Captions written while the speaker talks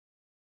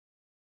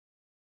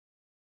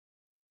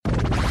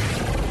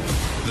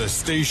The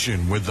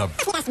station with the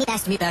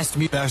best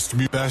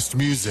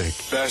music.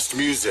 Best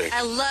music.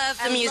 I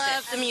love the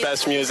music.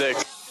 Best music.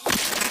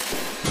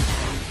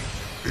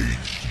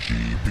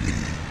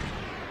 HGB.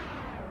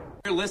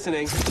 You're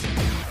listening.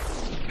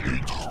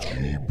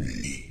 HGB.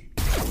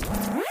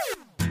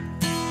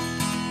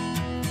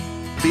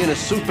 Being a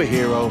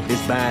superhero is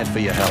bad for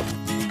your health.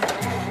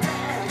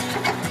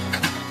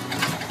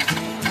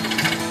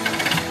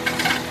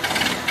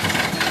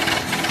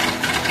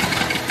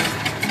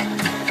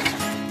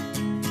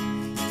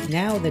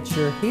 Now that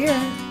you're here,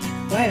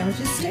 why don't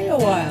you stay a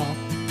while?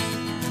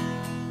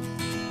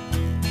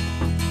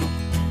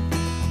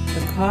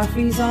 The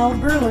coffee's all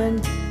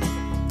brewing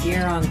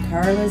here on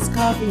Carla's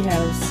Coffee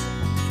House,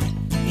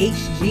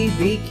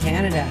 HGB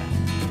Canada.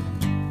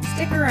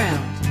 Stick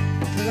around.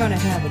 We're going to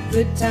have a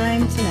good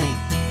time tonight.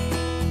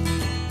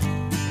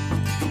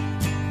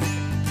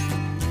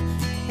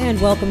 And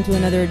welcome to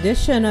another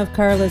edition of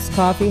Carla's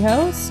Coffee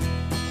House.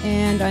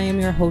 And I am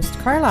your host,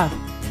 Carla.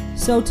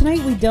 So tonight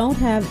we don't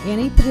have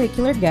any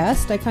particular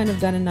guest. I kind of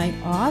got a night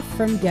off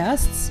from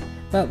guests,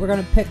 but we're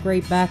going to pick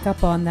right back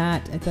up on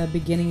that at the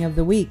beginning of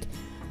the week.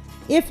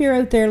 If you're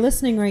out there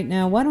listening right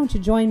now, why don't you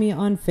join me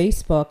on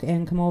Facebook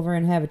and come over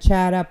and have a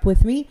chat up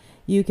with me.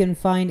 You can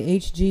find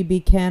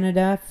HGB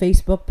Canada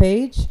Facebook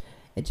page.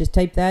 Just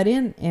type that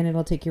in and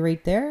it'll take you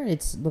right there.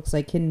 It looks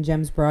like Hidden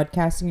Gems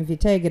Broadcasting if you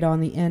tag it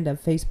on the end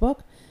of Facebook.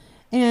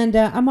 And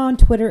I'm on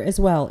Twitter as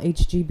well,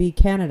 HGB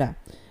Canada,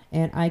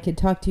 and I can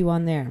talk to you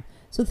on there.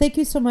 So thank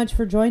you so much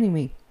for joining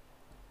me.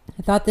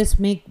 I thought this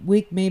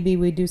week maybe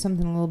we'd do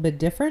something a little bit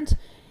different,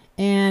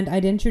 and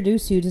I'd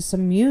introduce you to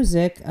some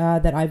music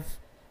that I've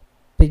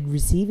been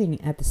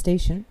receiving at the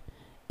station.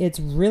 It's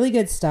really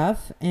good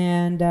stuff,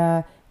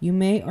 and you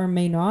may or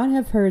may not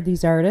have heard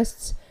these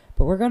artists,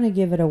 but we're going to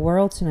give it a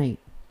whirl tonight.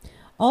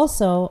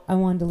 Also, I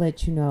wanted to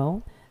let you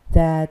know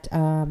that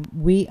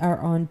we are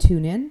on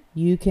TuneIn.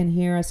 You can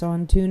hear us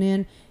on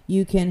TuneIn.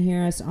 You can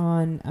hear us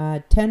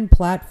on 10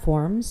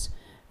 platforms,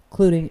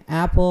 including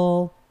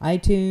Apple,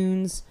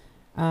 iTunes,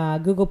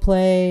 Google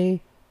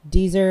Play,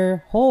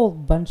 Deezer, whole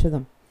bunch of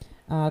them.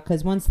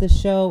 Because once the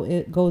show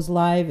it goes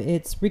live,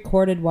 it's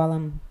recorded while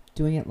I'm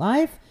doing it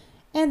live,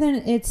 and then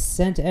it's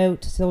sent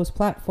out to those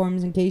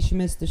platforms in case you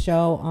missed the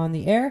show on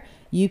the air.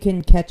 You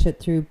can catch it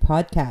through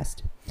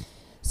podcast.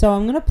 So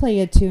I'm going to play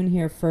a tune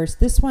here first.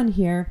 This one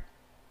here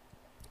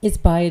is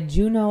by a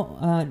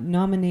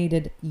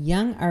Juno-nominated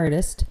young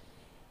artist.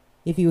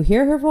 If you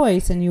hear her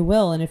voice, and you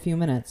will in a few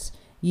minutes,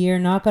 you're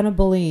not going to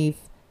believe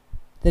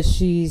that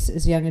she's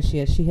as young as she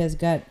is. She has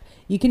got,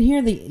 you can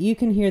hear the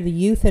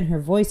youth in her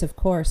voice, of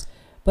course,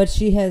 but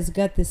she has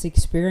got this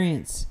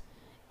experience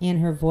in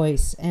her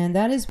voice, and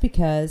that is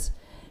because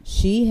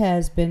she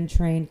has been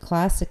trained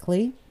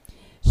classically.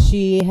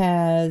 She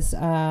has,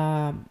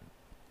 I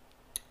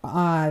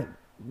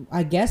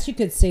guess you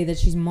could say that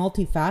she's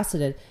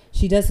multifaceted.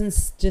 She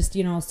doesn't just,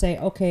 say,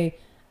 okay,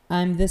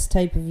 I'm this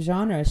type of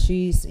genre.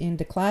 She's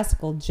into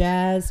classical,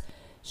 jazz,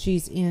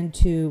 she's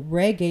into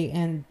reggae,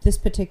 and this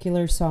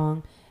particular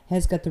song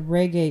has got the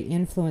reggae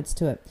influence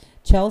to it.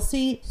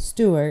 Chelsea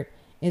Stewart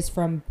is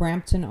from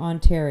Brampton,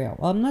 Ontario.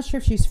 Well, I'm not sure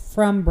if she's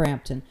from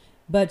Brampton,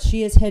 but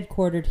she is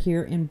headquartered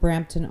here in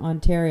Brampton,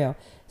 Ontario.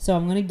 So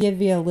I'm going to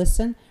give you a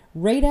listen.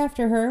 Right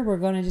after her, we're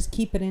going to just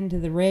keep it into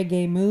the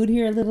reggae mood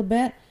here a little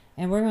bit,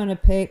 and we're going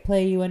to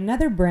play you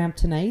another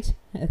Bramptonite.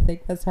 I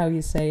think that's how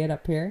you say it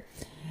up here.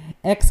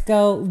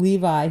 Exco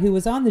Levi, who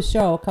was on the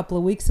show a couple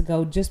of weeks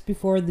ago just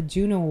before the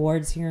Juno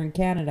Awards here in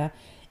Canada.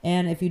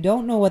 And if you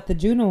don't know what the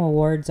Juno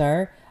Awards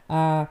are,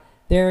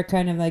 they're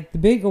kind of like the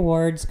big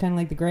awards, kind of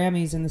like the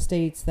Grammys in the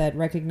States that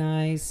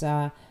recognize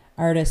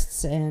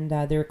artists and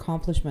their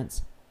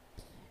accomplishments.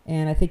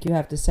 And I think you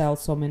have to sell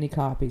so many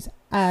copies.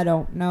 I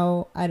don't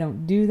know. I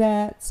don't do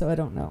that, so I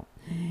don't know.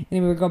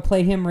 Anyway, we're going to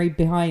play him right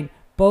behind.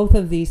 Both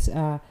of these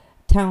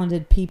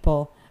talented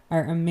people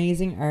are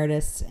amazing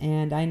artists,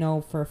 and I know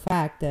for a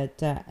fact that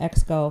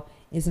Exco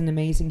is an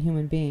amazing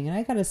human being, and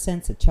I got a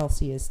sense that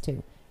Chelsea is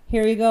too.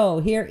 Here you go.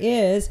 Here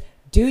is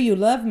Do You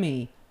Love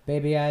Me?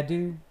 Baby, I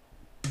do.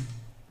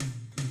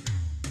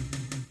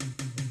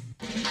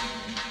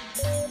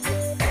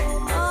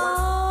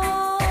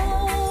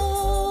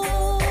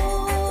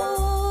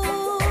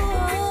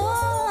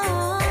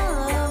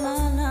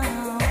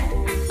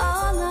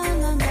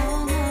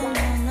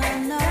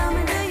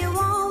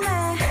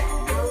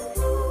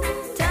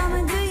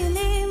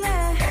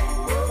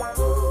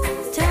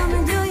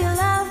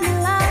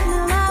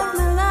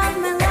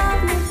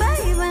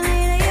 Baby, I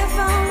need to hear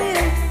from you.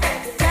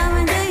 Tell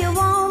me, do you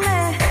want me?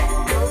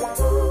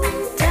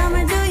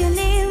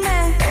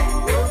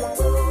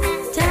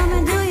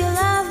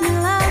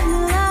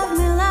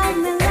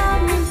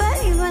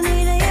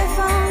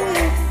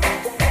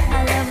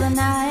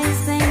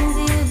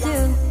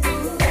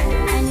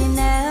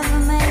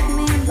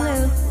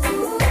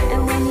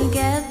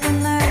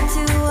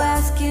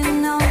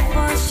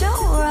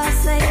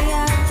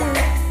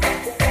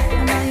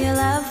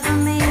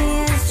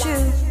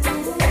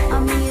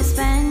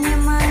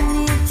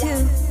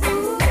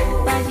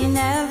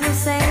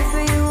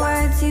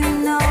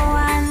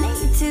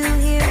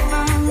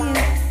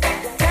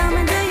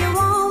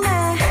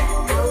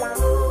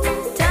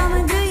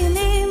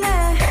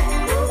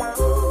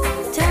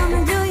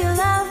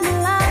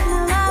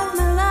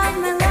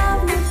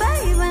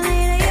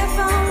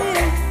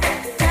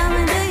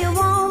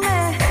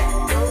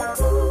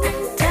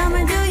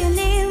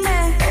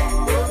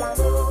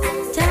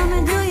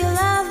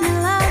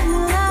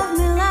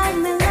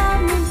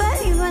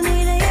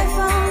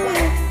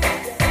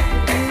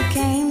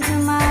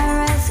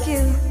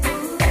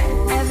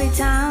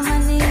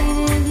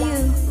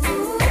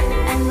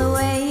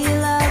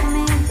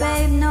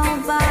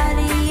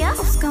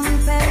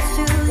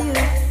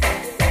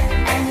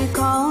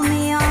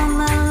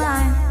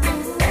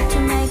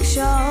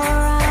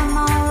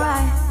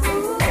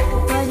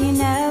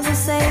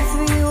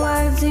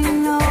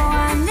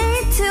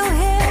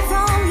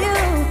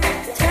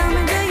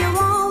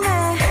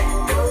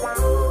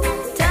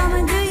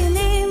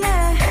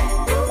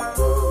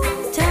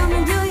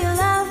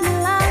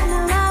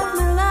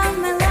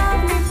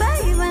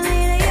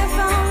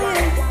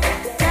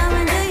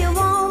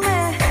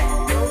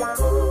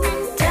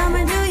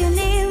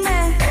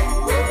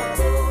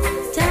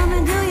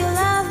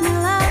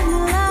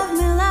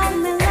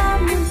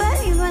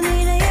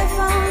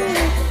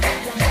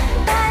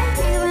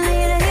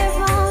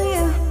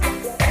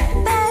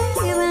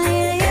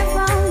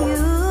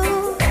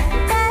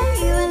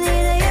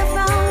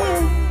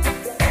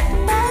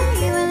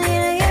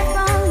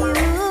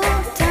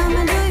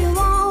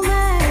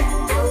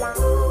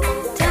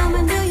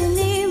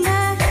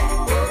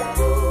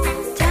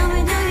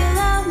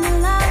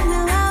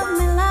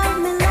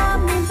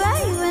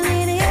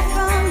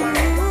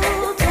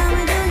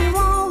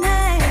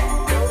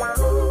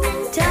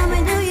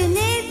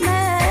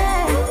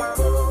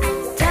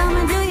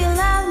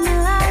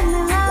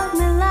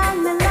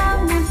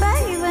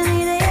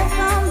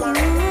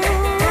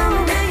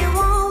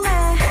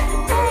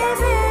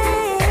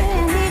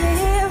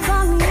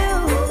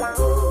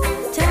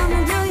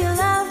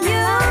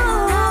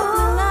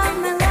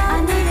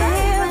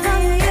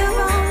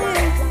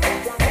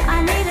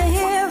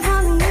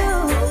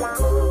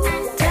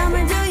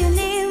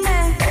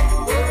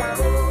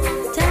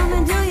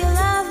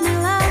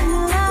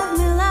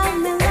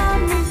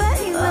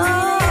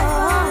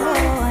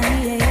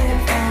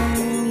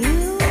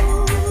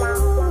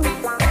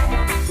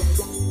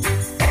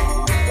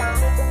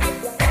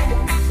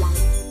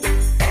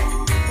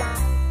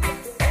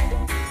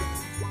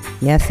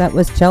 Yes, that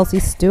was Chelsea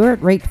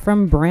Stewart, right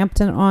from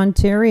Brampton,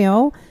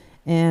 Ontario.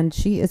 And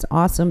she is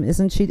awesome,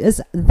 isn't she?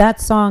 Is that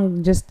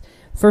song just,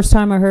 first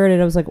time I heard it,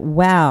 I was like,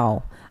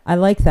 wow, I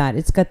like that.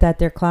 It's got that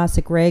their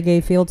classic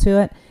reggae feel to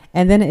it.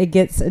 And then it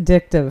gets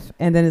addictive.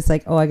 And then it's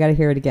like, oh, I got to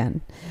hear it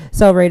again.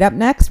 So right up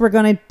next, we're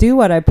going to do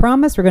what I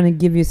promised. We're going to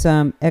give you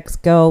some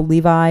Exco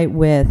Levi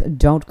with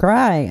Don't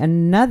Cry,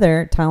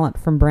 another talent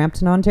from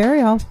Brampton,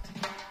 Ontario.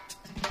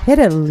 Hit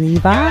it,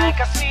 Levi. Like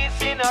a sweet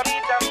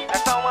senorita,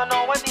 that's how I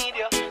know I need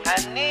you.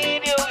 I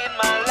need you in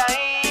my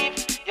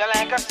life. You're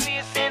like a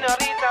sweet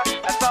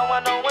senorita, that's how I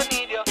know I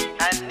need you.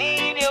 I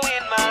need you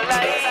in my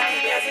life.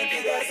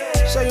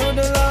 Show you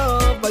the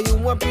love, but you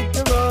want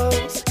pretty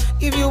rose.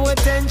 Give you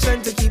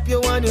attention to keep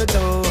you on your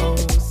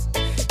toes.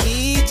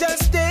 He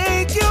just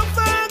take you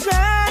for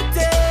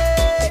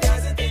granted.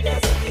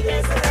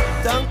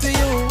 Talk to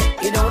you,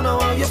 he don't know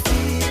how you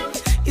feel.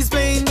 He's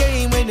playing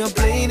game when you're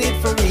playing it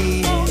for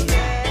real.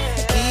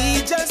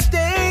 He just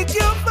take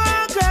you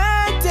for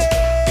granted.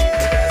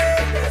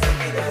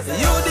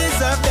 You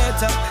deserve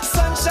better,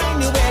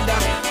 sunshiny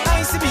weather.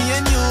 I see me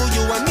and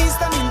you and me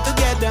standing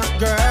together.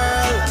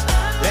 Girl,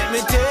 let me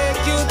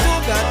take you to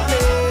that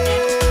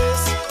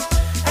place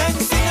and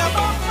sing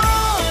about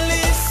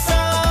Molly's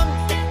song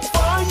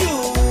for you.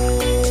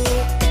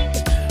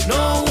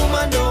 No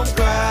woman don't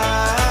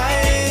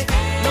cry,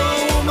 no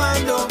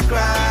woman don't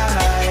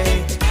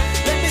cry.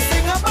 Let me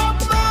sing about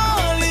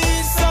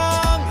Molly's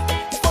song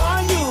for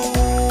you.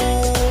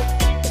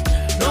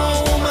 No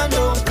woman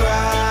don't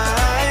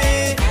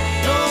cry,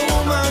 no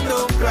woman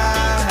don't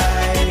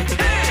cry.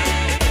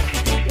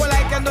 Well,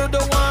 I can do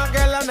the one,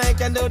 girl, and I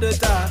can do the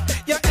talk.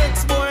 Your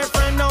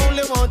ex-boyfriend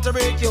only want to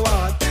break your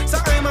heart. So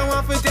I'm a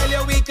want to tell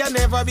you we can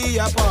never be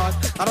apart.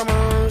 Out of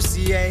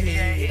mercy, yeah.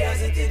 He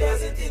doesn't.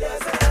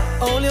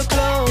 Hold you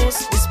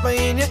close, whisper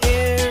in your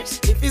ears.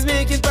 If he's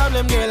making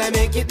problem, girl, I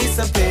make it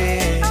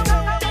disappear.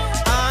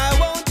 I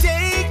won't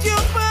take you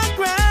for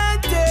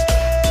granted.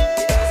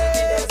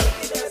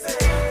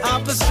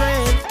 Have the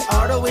strength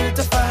or the will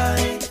to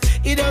fight.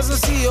 He doesn't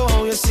see you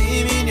how you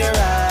see me in your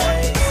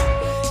eyes.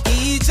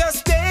 He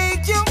just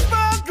take you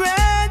for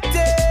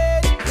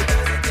granted.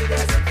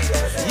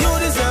 You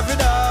deserve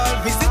it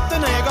all. Visit the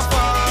Niagara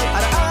Falls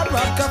at a Hard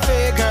Rock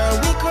Cafe, girl.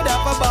 We could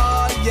have a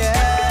ball, yeah.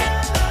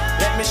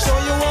 Let me show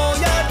you how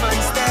your man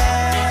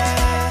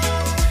stand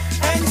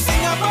and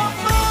sing about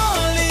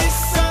Molly's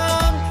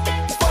song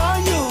for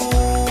you.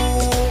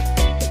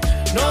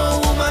 No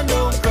woman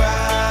don't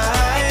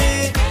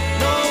cry,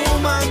 no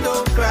woman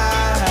don't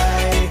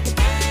cry.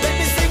 Let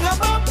me sing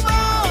about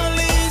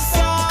Molly's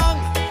song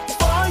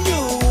for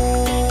you.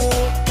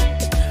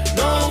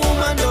 No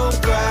woman don't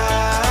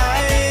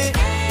cry,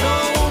 no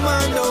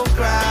woman don't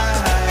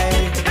cry.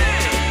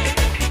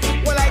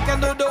 Well, I can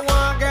do the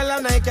one, girl,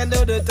 and I can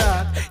do the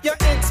talk. Your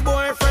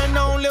ex-boyfriend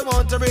only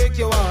want to break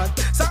your heart.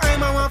 So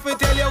I'm a want to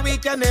tell you we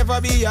can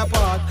never be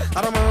apart.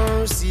 Out of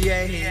mercy,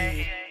 yeah.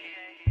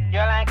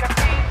 You're like a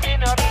sweet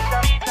senorita.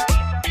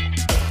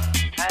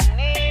 I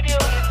need you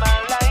in my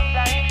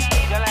life.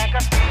 You're like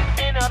a sweet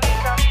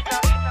senorita.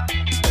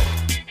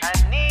 I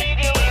need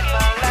you in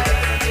my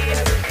life.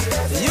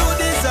 You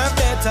deserve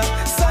better,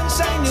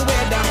 sunshiny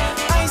weather.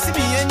 I see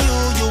me and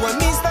you and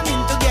me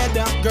standing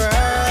together.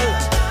 Girl,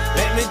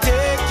 let me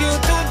take you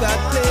to that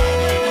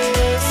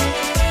place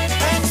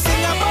and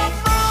sing about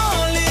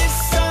Molly's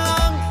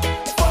song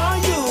for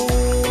you.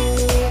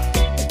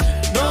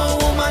 No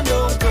woman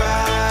don't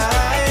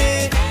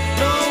cry,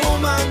 no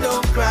woman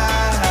don't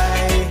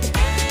cry.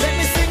 Let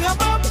me sing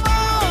about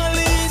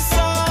Molly's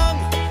song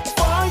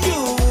for you.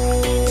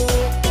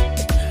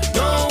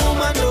 No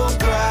woman don't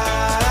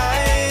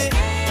cry,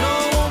 no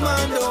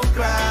woman don't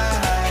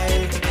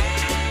cry.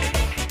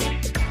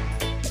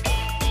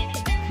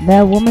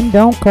 That woman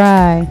don't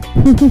cry.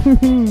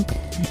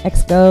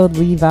 Exco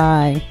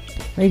Levi,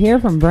 right here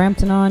from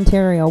Brampton,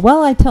 Ontario.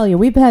 Well, I tell you,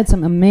 we've had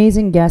some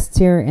amazing guests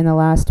here in the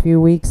last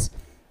few weeks.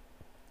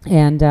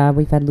 And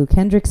we've had Luke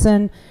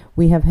Hendrickson.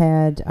 We have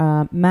had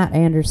Matt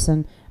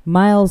Anderson,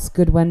 Miles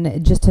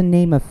Goodwin, just to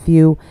name a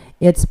few.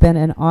 It's been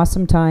an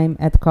awesome time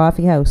at the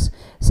coffee house.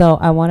 So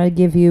I want to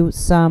give you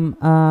some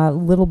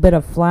little bit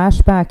of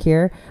flashback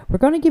here. We're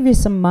going to give you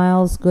some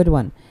Miles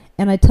Goodwin.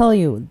 And I tell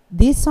you,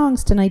 these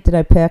songs tonight that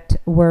I picked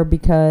were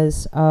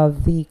because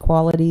of the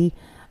quality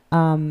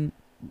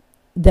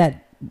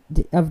that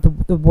of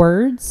the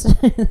words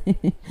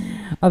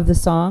of the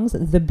songs,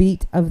 the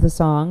beat of the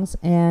songs.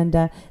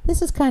 And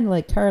this is kind of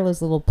like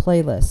Carla's little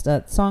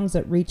playlist, songs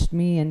that reached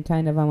me and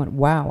kind of I went,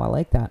 wow, I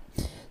like that.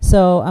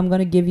 So I'm going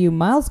to give you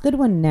Miles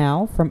Goodwin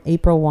now from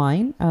April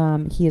Wine.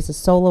 He is a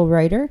solo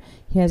writer.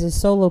 He has a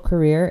solo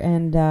career,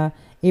 and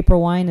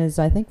April Wine is,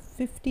 I think,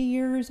 50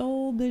 years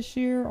old this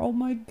year. Oh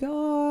my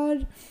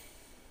God.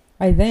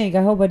 I think.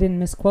 I hope I didn't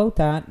misquote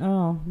that.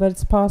 Oh, but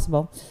it's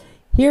possible.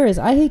 Here is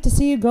I Hate to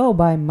See You Go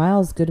by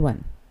Miles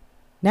Goodwin.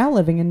 Now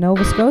living in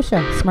Nova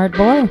Scotia. Smart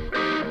boy.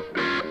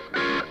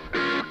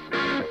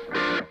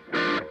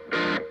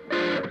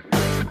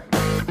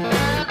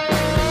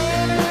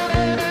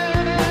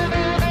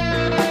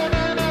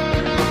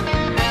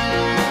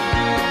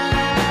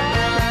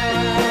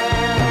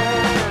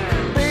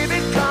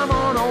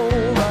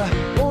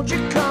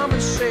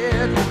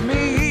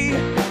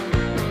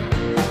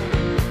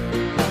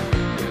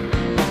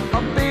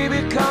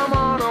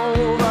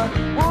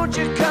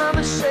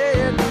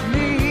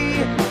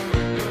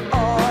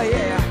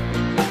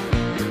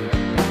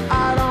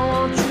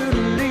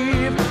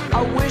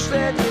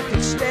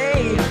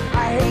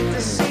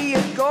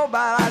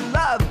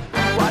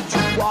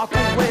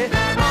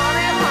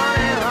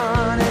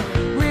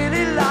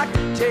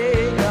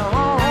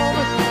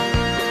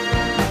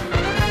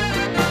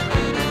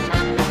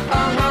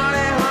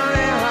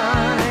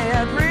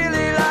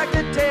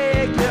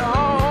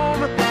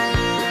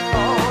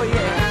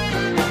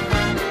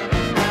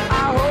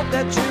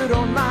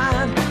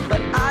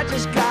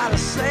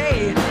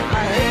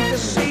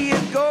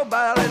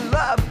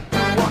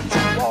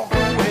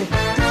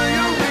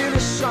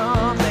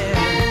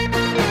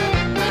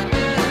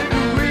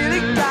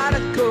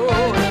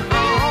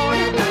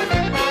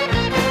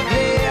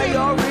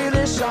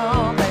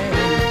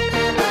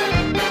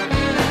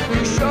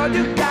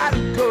 you gotta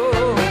go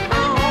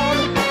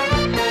on.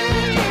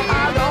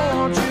 I don't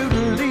want you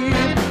to leave.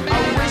 I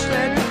wish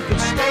that you could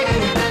stay.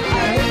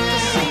 I hate to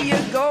see you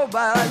go,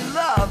 but I'd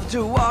love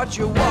to watch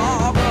you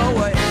walk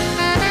away.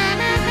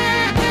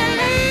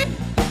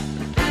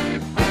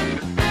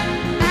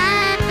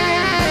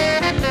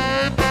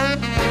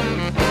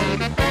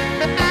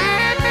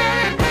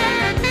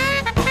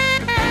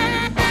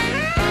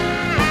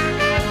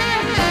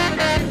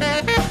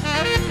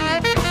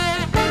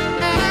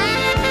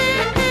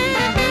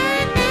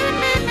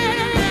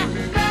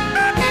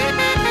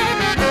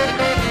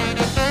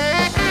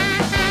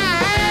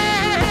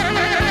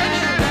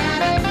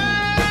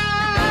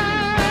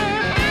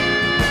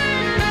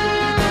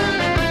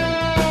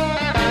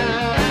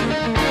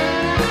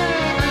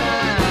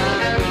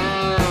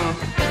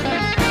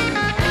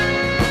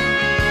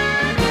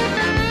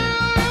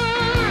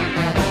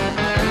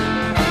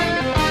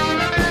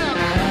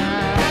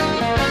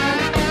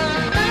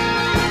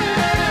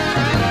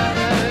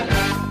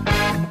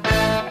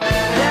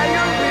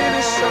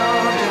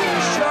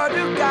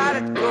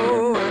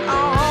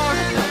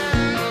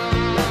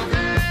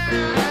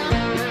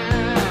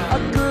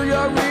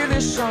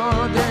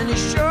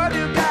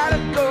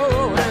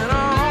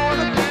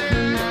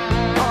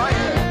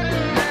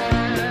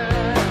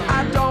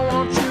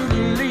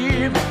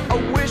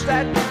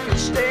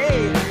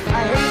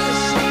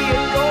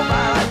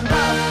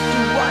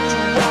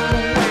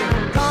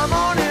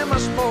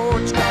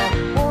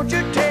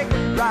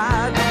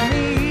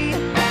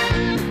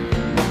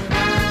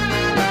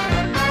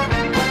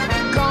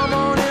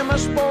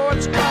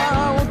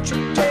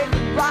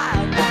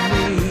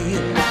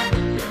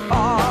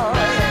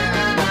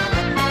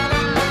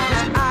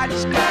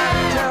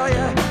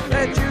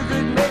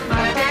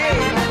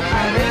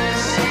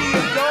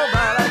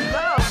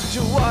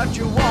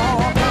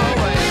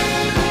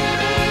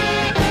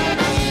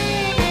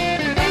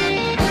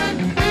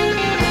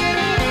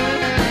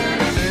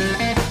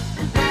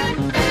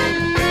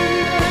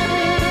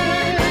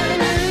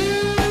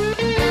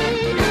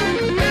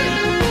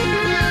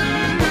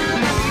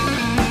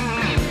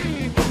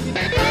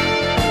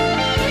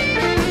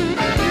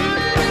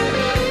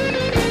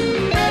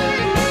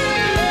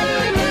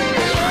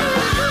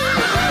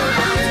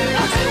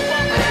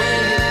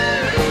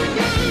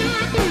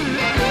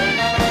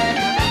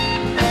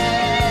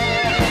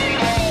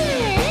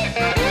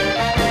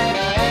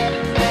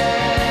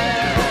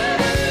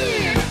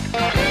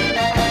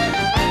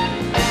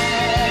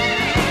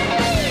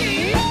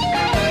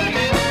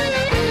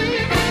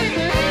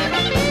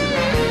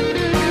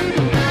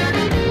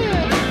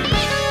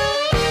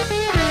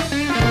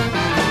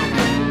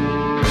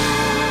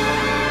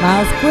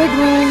 Miles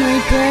Goodwin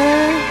right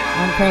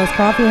there on Carlos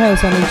Coffee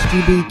House on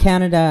HGB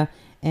Canada.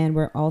 And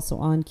we're also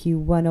on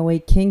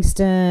Q108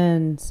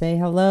 Kingston. Say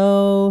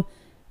hello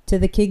to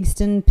the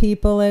Kingston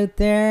people out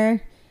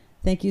there.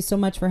 Thank you so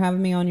much for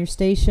having me on your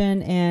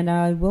station. And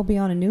I will be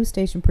on a new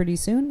station pretty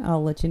soon.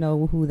 I'll let you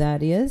know who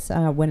that is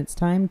when it's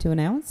time to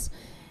announce.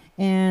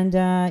 And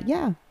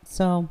yeah,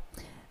 so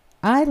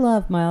I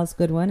love Miles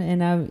Goodwin,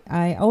 and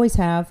I always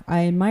have.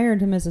 I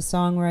admired him as a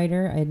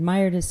songwriter. I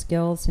admired his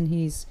skills, and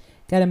he's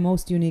got a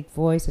most unique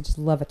voice. I just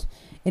love it.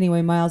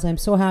 Anyway, Miles, I'm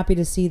so happy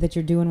to see that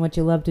you're doing what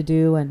you love to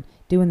do and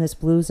doing this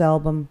blues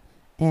album,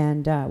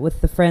 and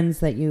with the friends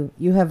that you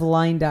have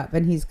lined up.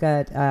 And he's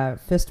got a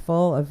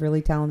fistful of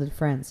really talented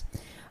friends.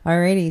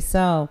 Alrighty,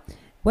 so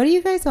what are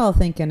you guys all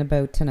thinking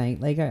about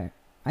tonight? Like,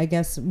 I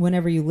guess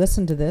whenever you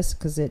listen to this,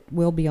 because it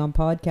will be on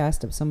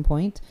podcast at some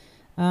point,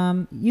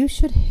 you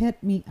should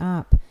hit me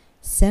up.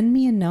 Send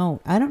me a note.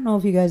 I don't know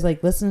if you guys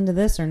like listening to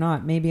this or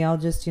not. Maybe I'll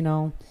just,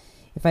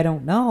 if I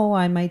don't know,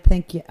 I might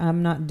think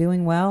I'm not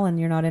doing well and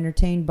you're not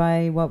entertained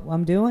by what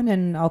I'm doing,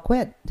 and I'll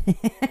quit.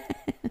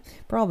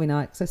 Probably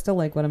not, because I still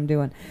like what I'm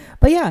doing.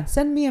 But yeah,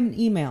 send me an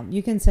email.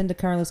 You can send to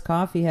Carlos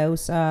Coffee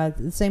House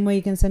the same way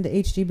you can send to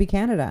HGB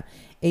Canada.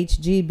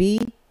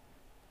 HGB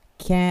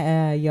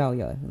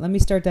let me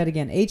start that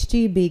again.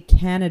 HGB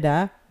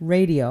Canada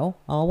Radio,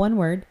 all one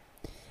word,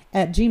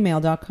 at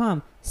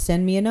gmail.com.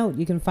 Send me a note.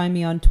 You can find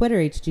me on Twitter,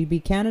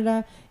 HGB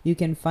Canada. You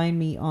can find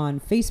me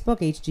on Facebook,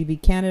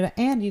 HGB Canada.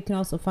 And you can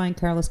also find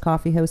Carlos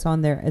Coffee House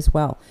on there as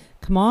well.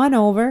 Come on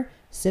over.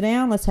 Sit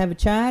down. Let's have a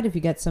chat. If you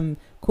got some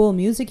cool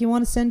music you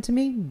want to send to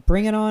me,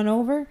 bring it on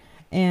over.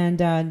 And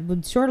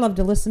would sure love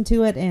to listen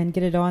to it and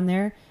get it on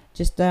there.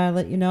 Just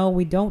let you know,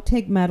 we don't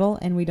take metal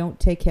and we don't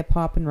take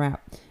hip-hop and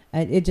rap.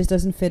 It just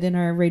doesn't fit in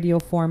our radio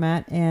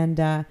format. And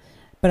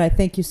but I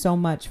thank you so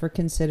much for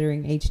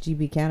considering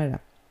HGB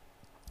Canada.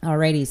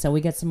 Alrighty, so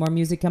we got some more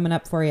music coming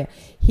up for you.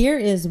 Here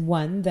is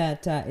one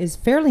that is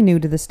fairly new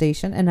to the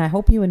station, and I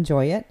hope you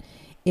enjoy it.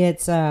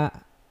 It's, to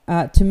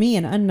me,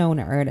 an unknown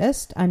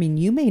artist. I mean,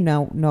 you may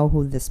know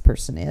who this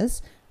person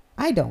is.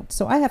 I don't,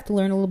 so I have to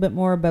learn a little bit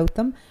more about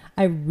them.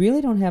 I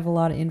really don't have a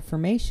lot of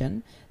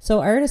information. So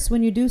artists,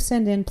 when you do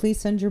send in, please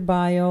send your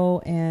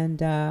bio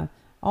and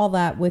all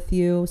that with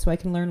you so I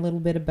can learn a little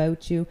bit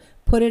about you.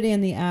 Put it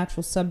in the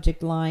actual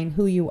subject line,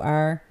 who you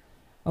are.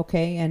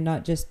 okay, and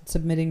not just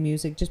submitting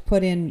music. Just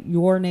put in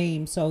your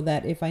name so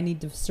that if I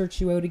need to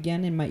search you out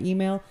again in my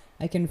email,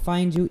 I can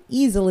find you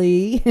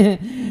easily,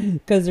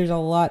 because there's a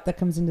lot that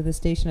comes into the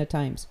station at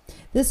times.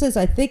 This is,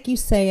 I think you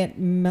say it,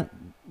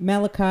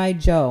 Malachi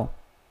Joe.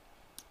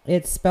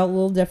 It's spelled a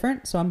little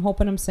different, so I'm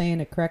hoping I'm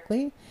saying it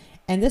correctly.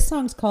 And this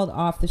song's called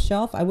Off the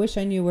Shelf. I wish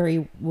I knew where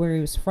he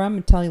was from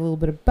and tell you a little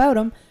bit about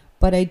him,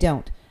 but I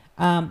don't.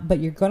 But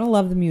you're going to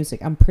love the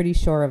music. I'm pretty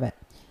sure of it.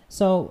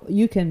 So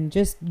you can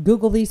just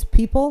Google these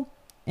people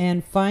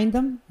and find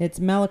them. It's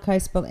Malachi,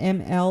 spelled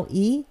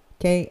Mlekai,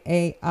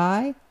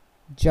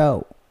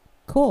 Joe.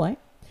 Cool, eh?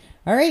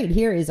 All right,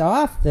 here is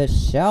Off the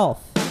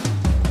Shelf.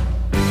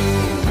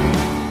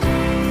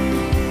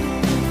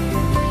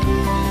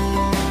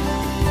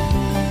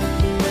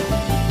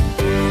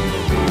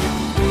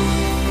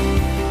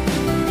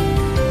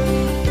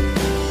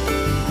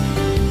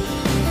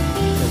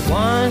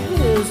 Wine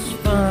is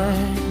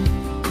fine,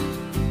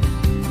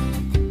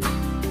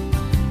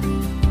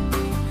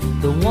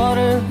 the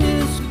water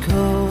is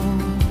cold.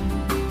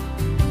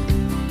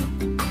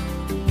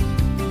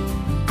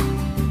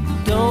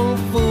 Don't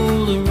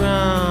fool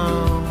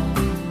around,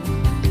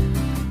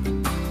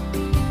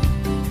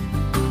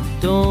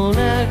 don't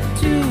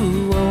act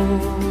too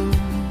old.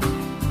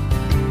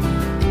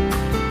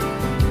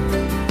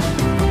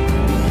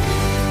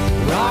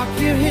 Rock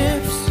your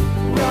hips,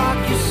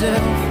 rock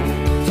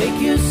yourself,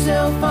 take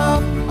yourself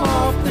up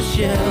off the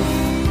shelf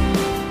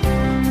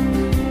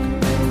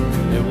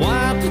and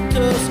wipe the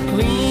dust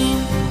clean.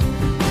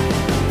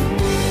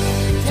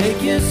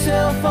 Take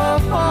yourself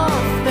up off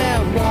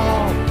that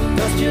wall,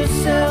 dust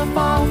yourself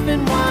off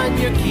and wind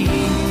your key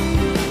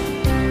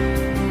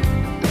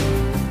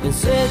and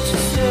set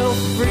yourself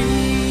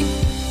free.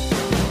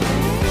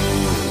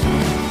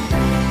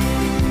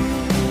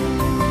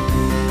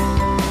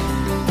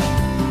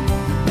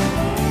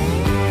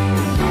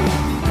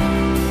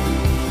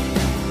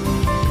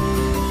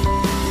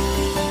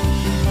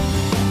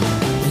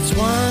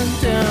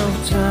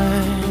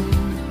 Downtime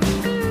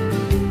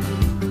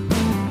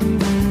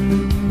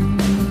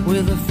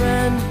with a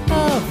friend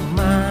of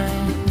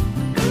mine.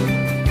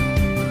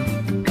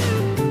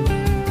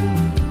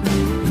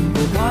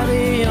 We'll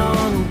party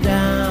on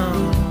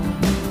down.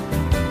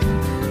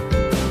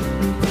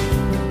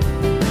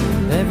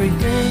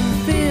 Everything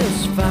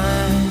feels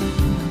fine.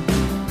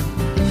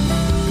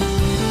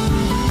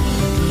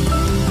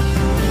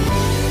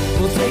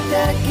 We'll take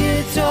that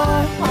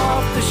guitar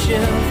off the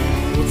shelf,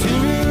 we'll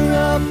tune her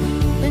up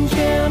and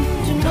jam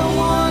to no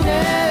one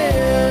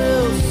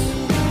else,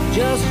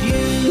 just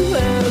you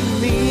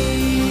and me.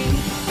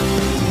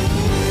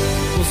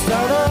 We'll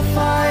start a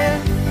fire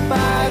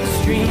by the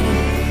stream,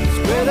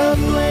 spread a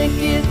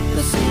blanket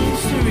that seems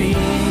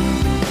serene.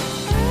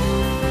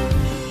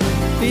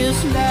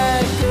 Feels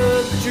like a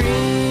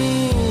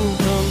dream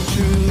come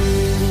true.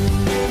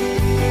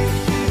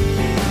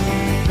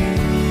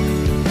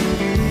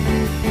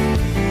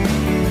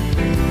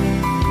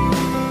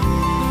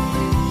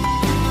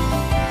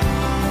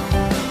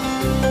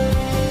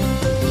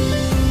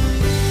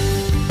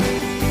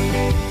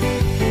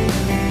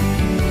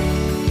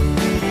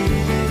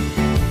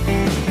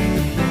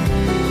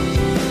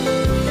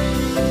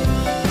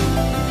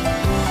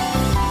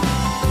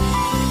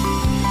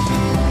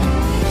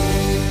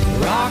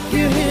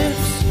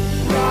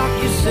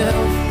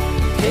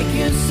 Take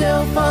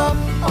yourself up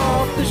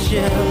off the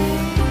shelf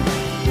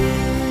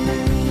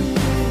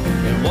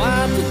and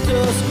wipe the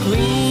dust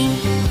clean.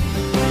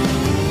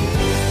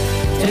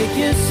 Take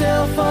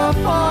yourself up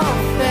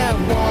off that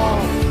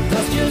wall,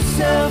 dust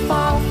yourself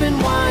off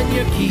and wind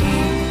your key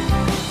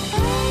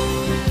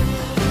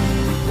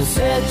and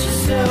set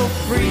yourself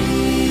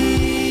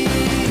free.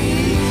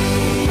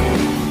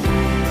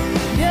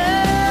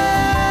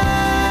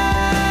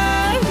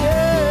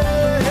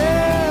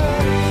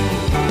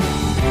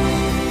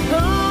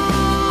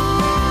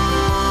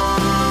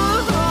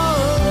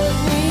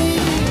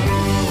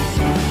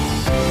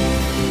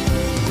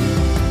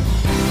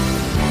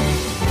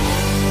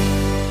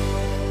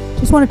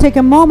 Just want to take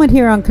a moment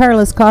here on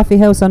Carla's Coffee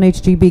House on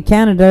HGB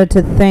Canada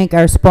to thank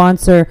our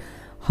sponsor,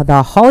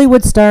 the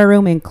Hollywood Star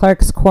Room in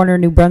Clark's Corner,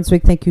 New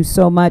Brunswick. Thank you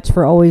so much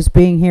for always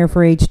being here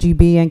for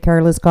HGB and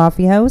Carla's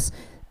Coffee House.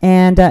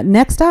 And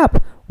next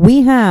up,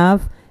 we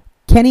have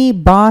Kenny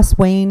Boss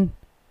Wayne.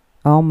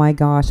 Oh my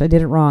gosh, I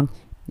did it wrong.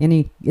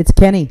 It's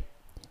Kenny.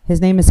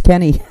 His name is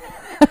Kenny.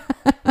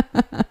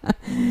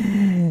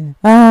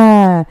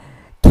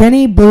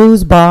 Kenny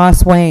Blues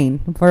Boss Wayne.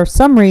 For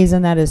some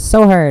reason, that is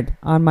so hard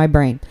on my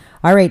brain.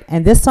 All right,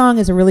 and this song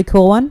is a really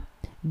cool one.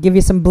 Give you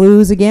some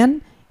blues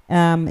again.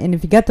 And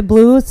if you got the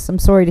blues, I'm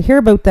sorry to hear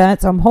about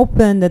that. So I'm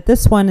hoping that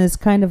this one is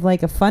kind of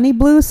like a funny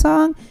blues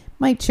song.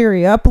 Might cheer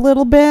you up a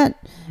little bit.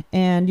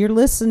 And you're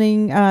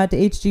listening to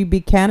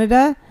HGB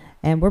Canada.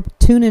 And we're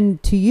tuning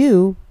to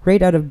you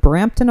right out of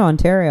Brampton,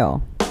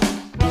 Ontario.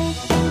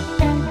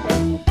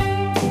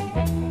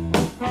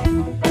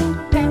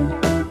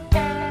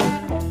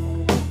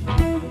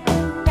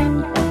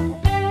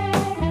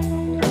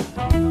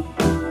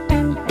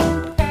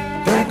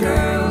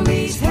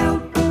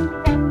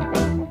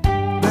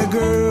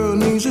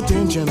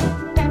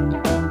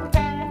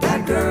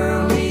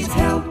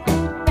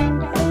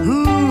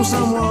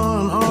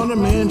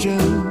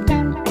 mention.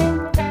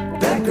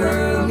 That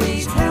girl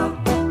needs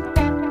help.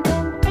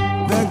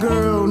 That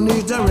girl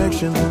needs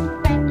direction.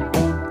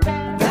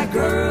 That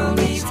girl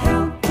needs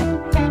help.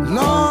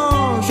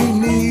 Lord, she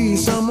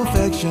needs some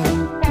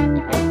affection.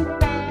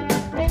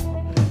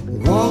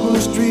 Walking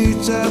the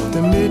streets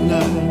after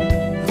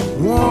midnight,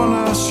 worn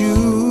out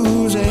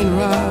shoes ain't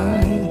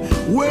right.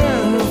 Where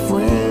are her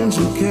friends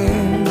who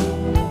care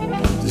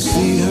to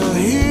see her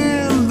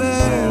here and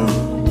there?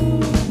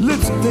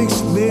 Lipstick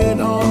smeared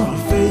on her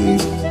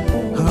face,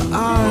 her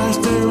eyes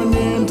staring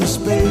into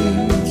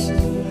space.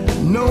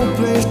 No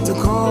place to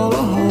call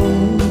her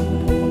home.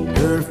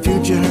 Her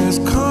future has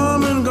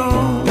come and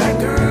gone.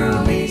 That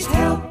girl needs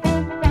help.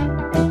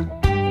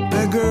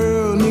 That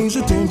girl needs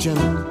attention.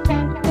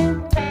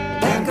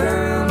 That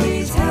girl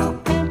needs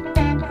help.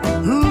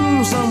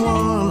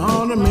 Someone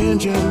ought to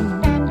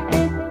mention.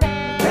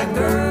 That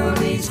girl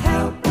needs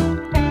help.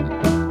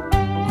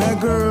 That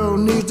girl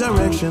needs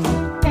direction.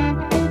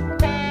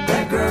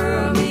 That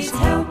girl needs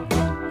help.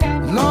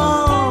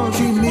 Lord,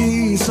 she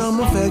needs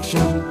some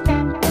affection.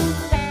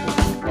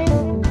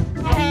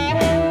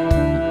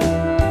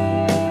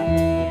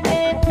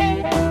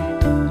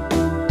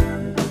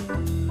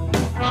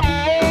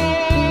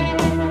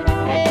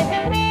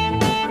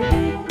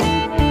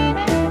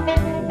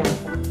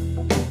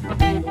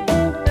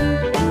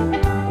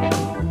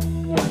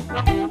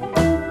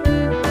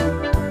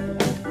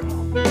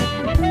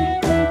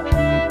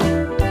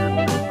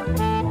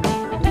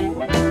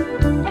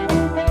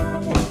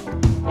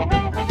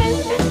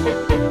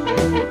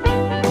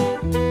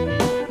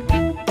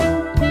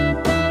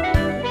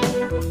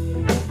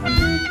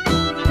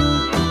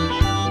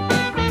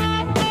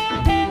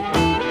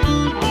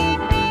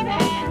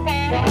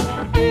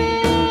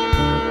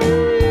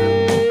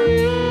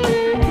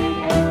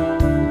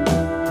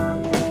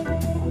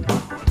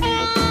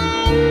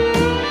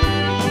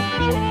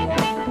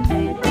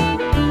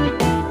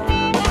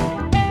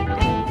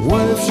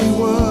 What if she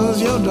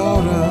was your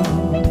daughter?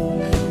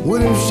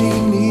 What if she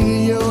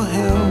needed your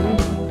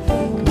help?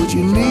 Would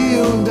you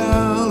kneel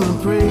down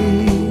and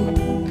pray,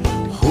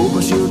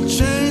 hoping she'll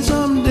change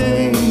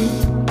someday?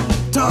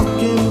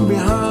 Talking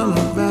behind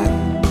her back,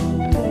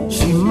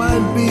 she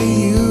might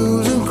be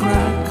using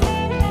crack.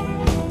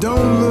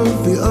 Don't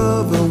look the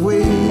other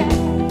way,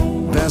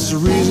 that's the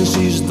reason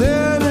she's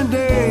there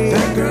today.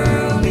 That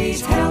girl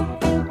needs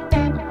help.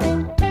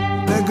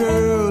 That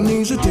girl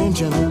needs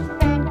attention.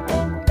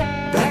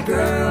 That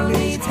girl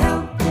needs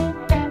help.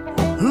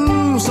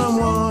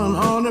 Someone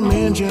ought to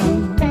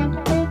mention.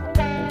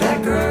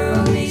 That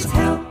girl needs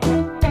help.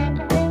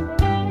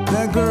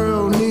 That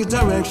girl needs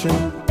direction.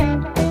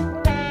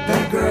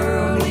 That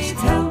girl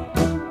needs help.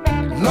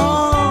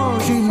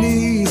 Lord, she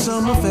needs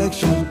some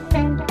affection.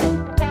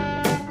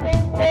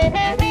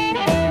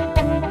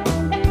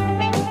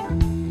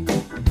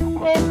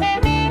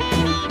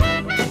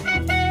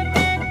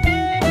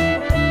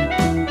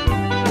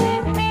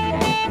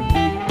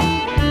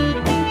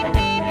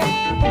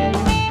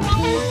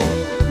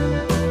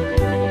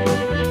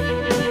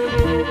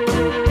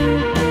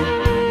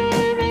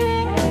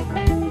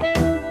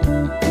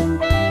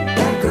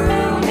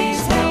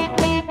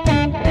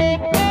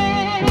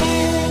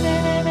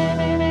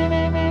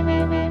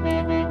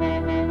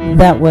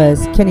 That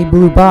was Kenny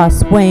Blue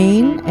Boss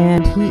Wayne,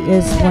 and he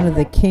is one of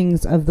the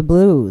kings of the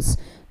blues.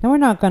 Now, we're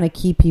not going to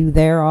keep you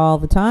there all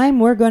the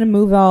time. We're going to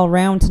move all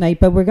around tonight,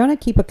 but we're going to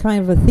keep a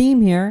kind of a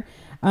theme here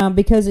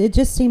because it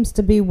just seems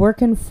to be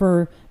working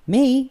for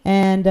me,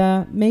 and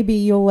maybe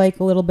you'll like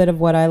a little bit of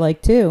what I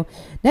like too.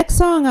 Next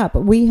song up,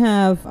 we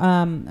have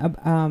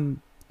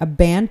a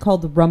band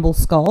called the Rumble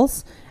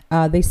Skulls.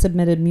 They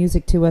submitted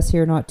music to us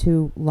here not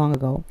too long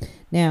ago.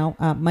 Now,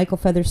 Michael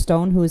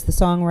Featherstone, who is the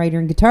songwriter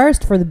and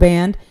guitarist for the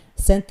band,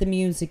 sent the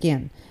music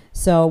in.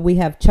 So we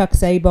have Chuck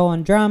Szabo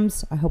on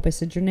drums. I hope I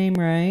said your name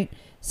right.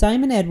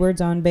 Simon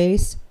Edwards on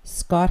bass.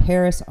 Scott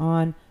Harris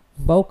on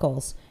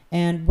vocals.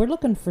 And we're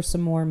looking for some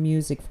more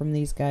music from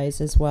these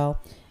guys as well.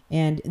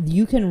 And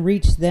you can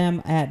reach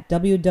them at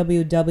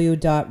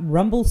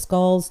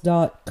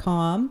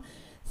www.rumbleskulls.com.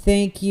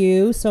 Thank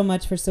you so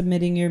much for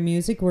submitting your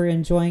music. We're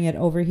enjoying it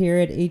over here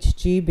at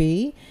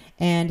HGB.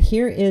 And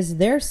here is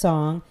their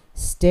song,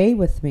 Stay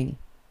With Me.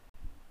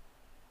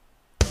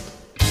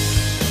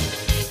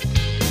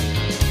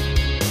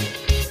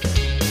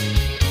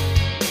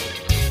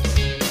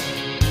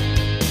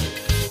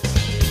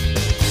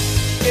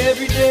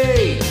 Every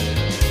day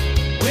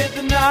with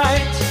the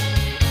night,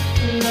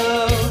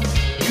 love,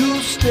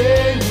 you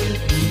stay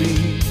with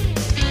me.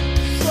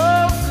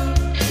 So good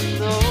to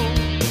know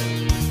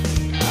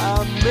I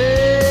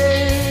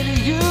made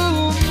you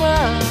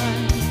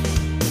mine.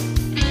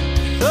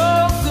 So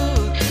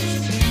good to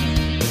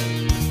see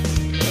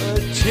a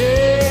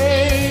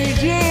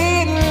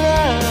changing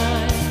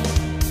life.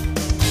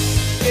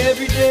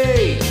 Every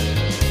day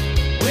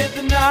with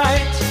the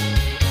night,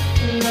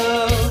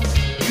 love,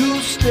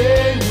 you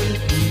stay with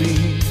me.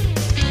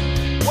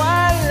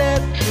 Why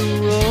let the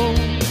road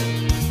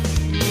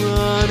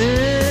run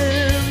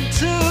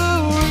into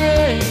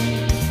rain?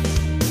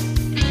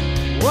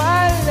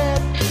 Why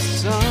let the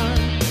sun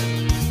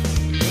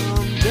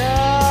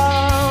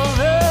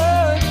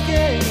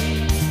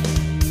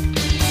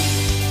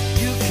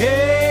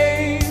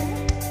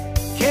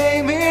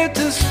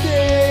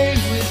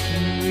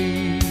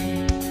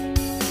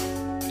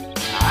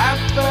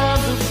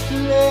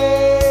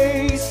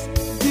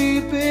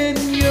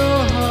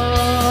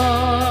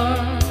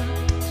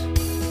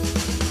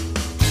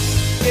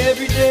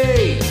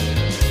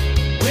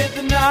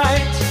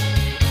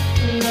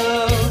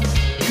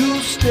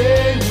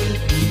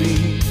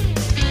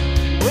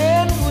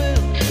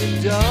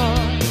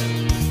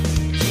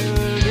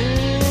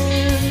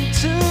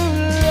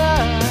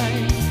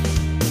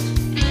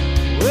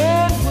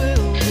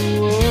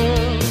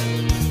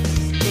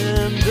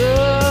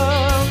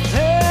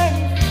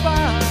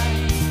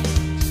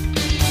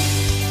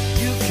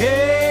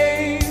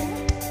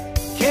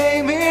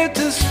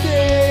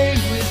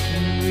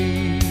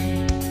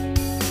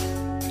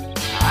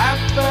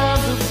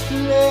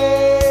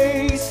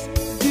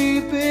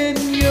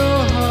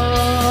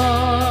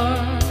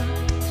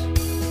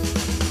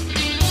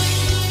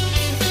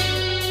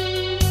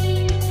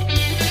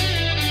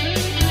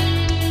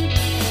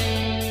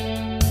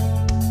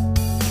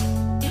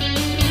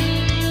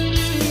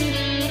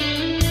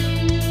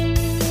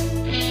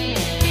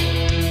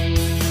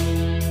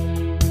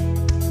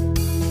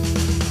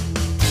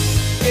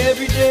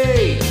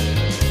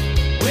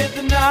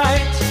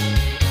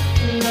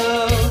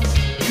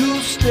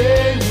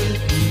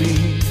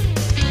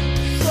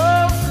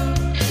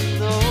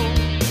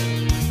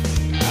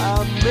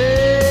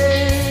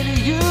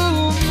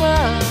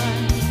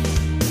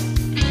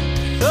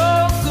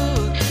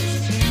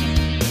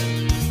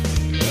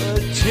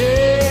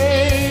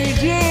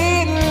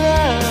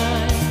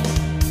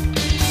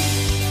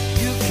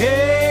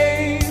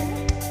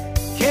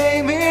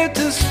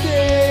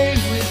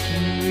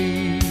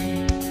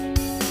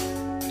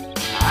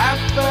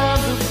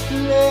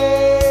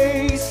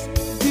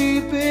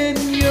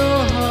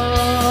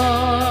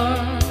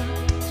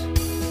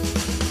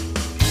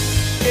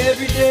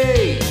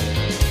day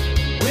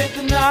with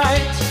the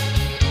night,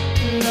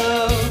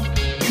 love,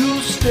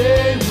 you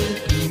stay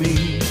with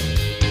me.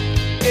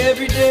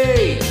 Every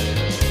day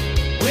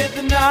with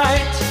the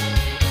night,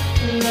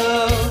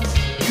 love,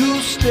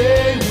 you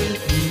stay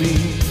with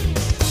me.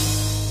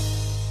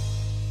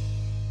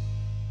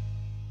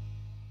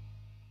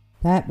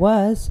 That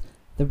was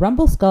the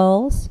Rumble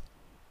Skulls.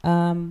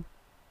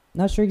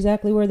 Not sure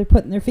exactly where they're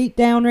putting their feet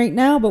down right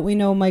now, but we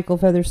know Michael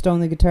Featherstone,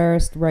 the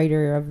guitarist,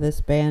 writer of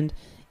this band,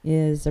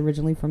 is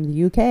originally from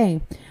the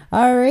UK.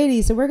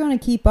 Alrighty, so we're going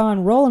to keep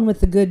on rolling with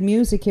the good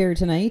music here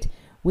tonight.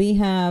 We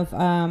have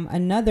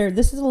another,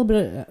 this is a little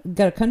bit,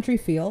 got a country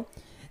feel.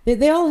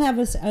 They all have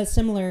a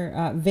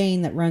similar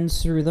vein that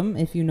runs through them,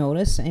 if you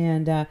notice,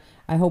 and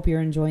I hope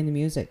you're enjoying the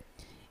music.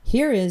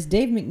 Here is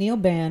Dave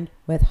McNeil Band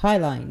with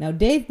Highline. Now,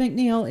 Dave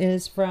McNeil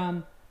is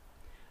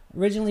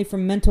originally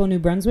from Minto, New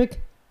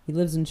Brunswick. He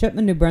lives in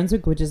Chipman, New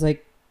Brunswick, which is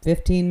like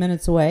 15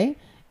 minutes away.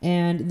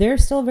 And they're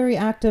still a very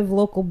active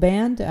local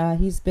band.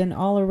 He's been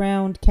all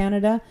around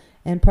Canada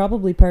and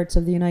probably parts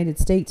of the United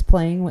States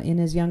playing in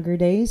his younger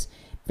days.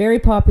 Very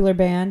popular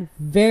band.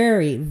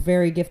 Very,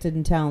 very gifted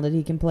and talented.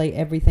 He can play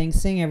everything,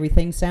 sing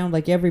everything, sound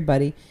like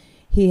everybody.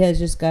 He has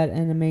just got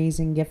an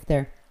amazing gift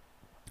there.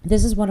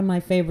 This is one of my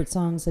favorite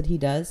songs that he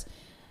does.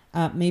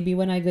 Maybe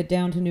when I get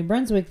down to New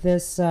Brunswick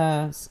this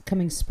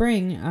coming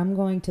spring,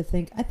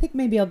 I think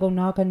maybe I'll go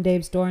knock on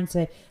Dave's door and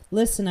say,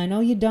 listen, I know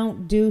you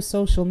don't do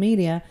social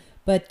media,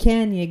 but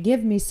can you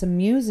give me some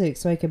music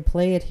so I can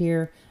play it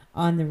here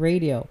on the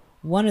radio?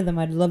 One of them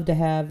I'd love to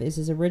have is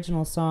his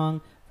original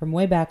song from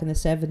way back in the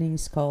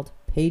 70s called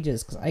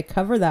Pages, because I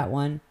cover that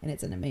one, and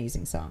it's an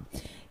amazing song.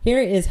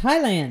 Here is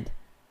Highline.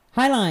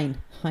 I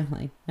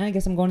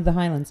guess I'm going to the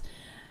Highlands.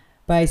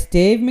 By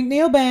Dave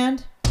McNeil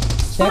Band.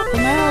 Check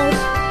them out.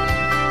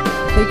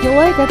 I think you'll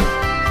like it.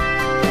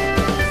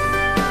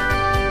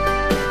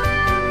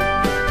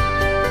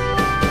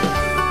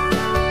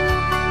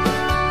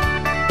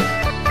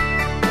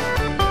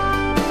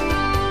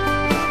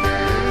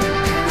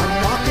 I'm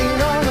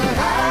walking on a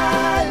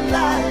high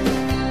line.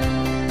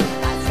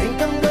 I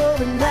think I'm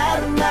going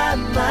out of my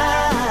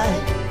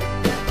mind.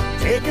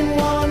 Taking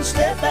one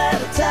step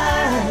at a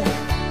time.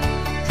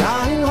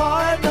 Trying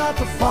hard not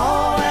to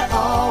fall at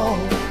all.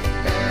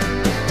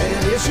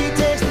 And if she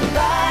takes me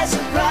by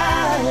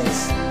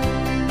surprise,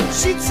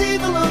 she'd see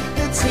the look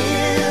that's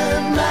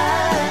in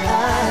my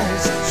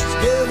eyes. She's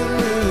giving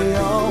me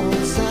all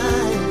the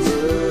signs,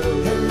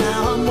 and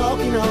now I'm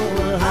walking on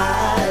her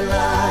high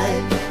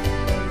line.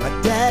 My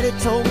daddy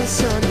told me,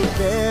 son, you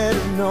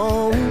better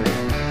know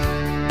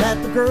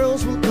that the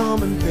girls will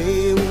come and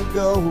they will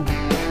go.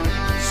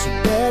 So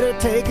better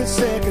take a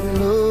second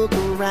look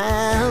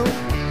around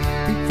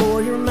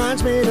before your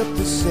mind's made up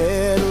to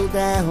settle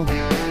down.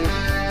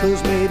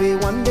 'Cause maybe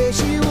one day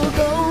she will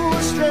go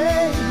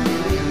astray,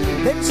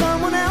 then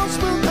someone else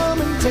will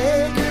come and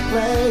take her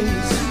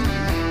place.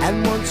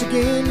 And once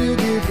again you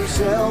give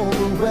yourself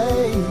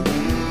away,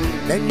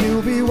 then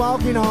you'll be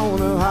walking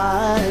on a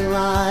high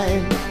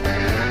line.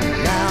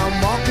 Now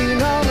I'm walking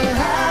on a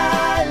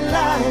high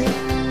line.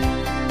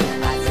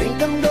 I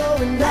think I'm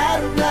going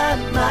out of my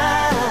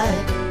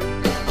mind.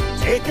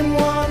 Taking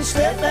one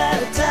step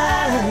at a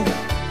time,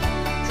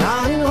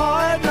 trying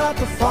hard not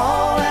to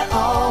fall at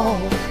all.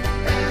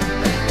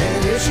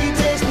 And if she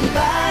takes me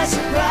by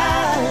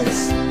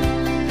surprise,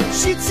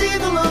 she'd see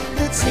the look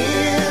that's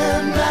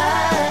in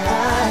my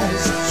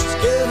eyes. She's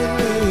giving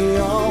me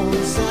all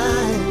the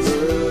signs,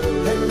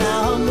 and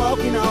now I'm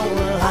walking on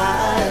her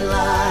high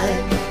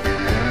line.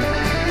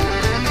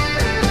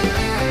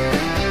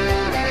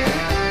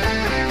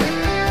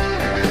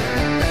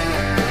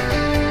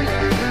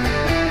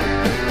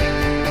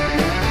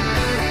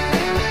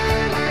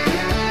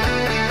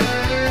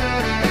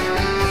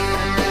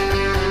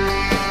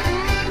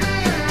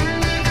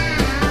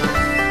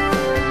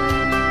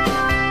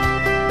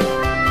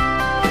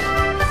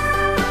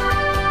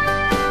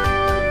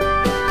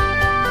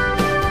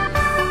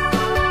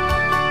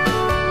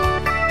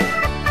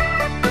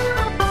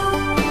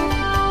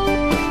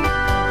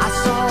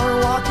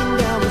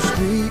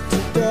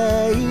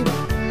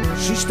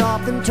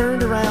 And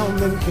turned around,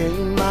 then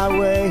came my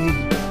way.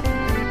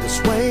 The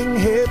swing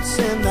hips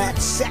and that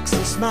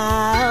sexy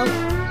smile.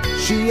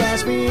 She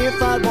asked me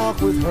if I'd walk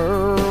with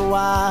her a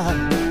while.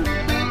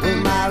 Well,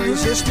 my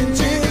resistance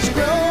is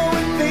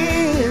growing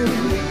thin.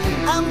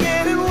 I'm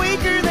getting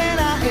weaker than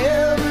I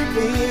ever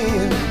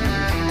been.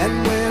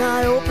 And when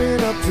I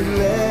open up to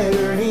let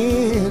her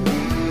in,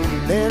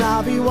 then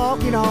I'll be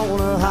walking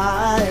on a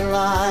high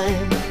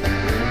line.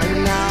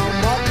 And now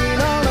I'm walking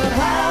on a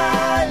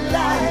high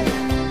line.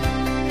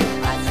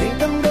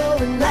 I'm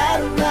going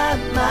out of my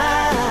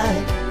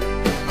mind.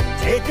 I'm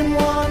taking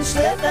one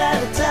step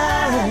at a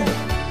time,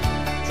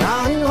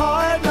 trying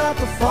hard not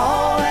to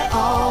fall at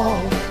all.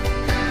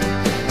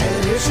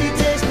 And if she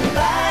takes me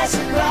by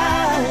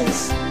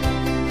surprise,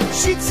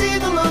 she'd see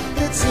the look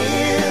that's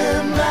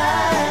in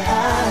my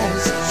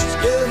eyes. She's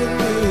giving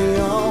me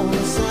all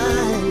the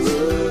signs,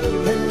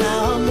 and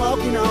now I'm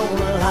walking on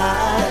her high.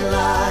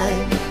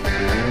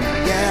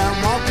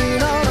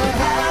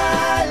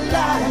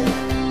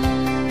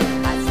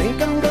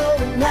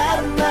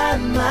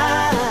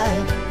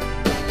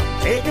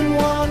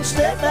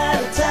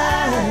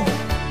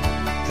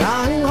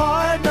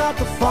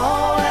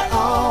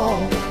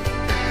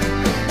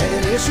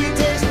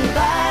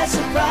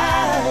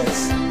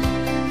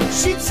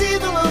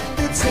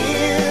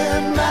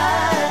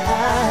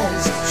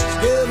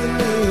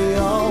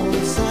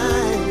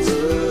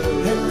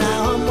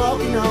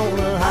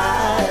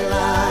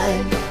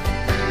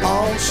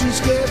 she's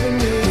giving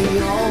me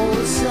all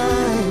the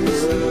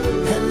signs,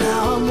 and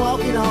now I'm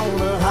walking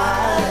on a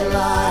high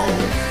line.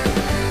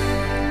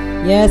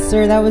 Yes,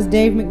 sir, that was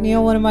Dave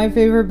McNeil, one of my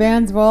favorite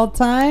bands of all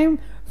time,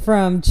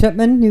 from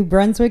Chipman, New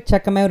Brunswick.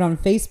 Check him out on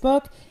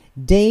Facebook.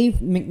 Dave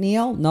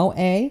McNeil, no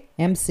A,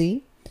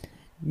 MC.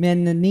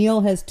 And the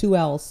Neil has 2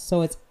 L's,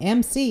 so it's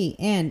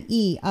McNeill.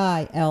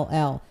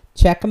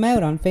 Check them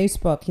out on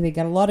Facebook. They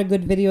got a lot of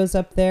good videos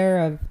up there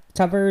of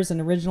covers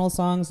and original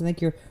songs. I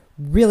think you're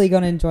really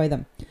going to enjoy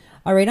them.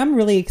 All right, I'm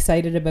really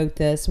excited about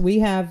this. We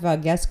have a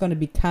guest going to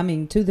be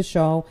coming to the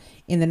show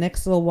in the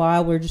next little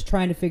while. We're just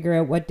trying to figure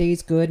out what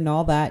day's good and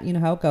all that. You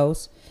know how it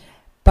goes.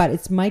 But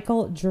it's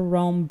Michael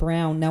Jerome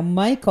Brown. Now,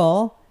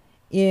 Michael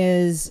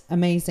is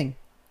amazing.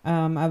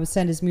 I was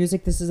sent his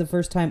music. This is the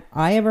first time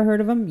I ever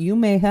heard of him. You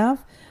may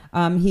have.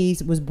 He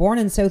was born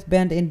in South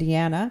Bend,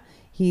 Indiana.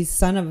 He's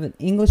son of an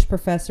English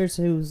professor,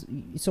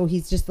 so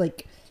he's just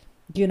like,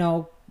 you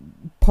know,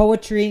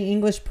 poetry,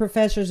 English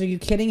professors. Are you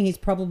kidding? He's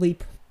probably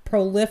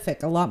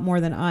prolific, a lot more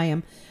than I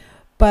am.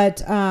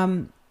 But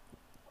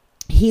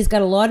he's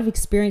got a lot of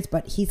experience,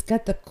 but he's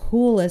got the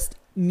coolest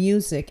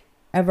music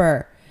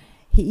ever.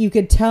 You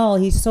could tell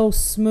he's so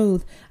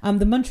smooth.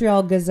 The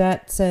Montreal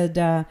Gazette said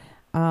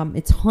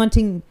it's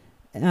haunting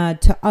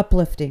to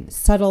uplifting,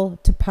 subtle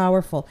to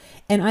powerful.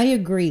 And I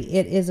agree.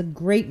 It is a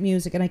great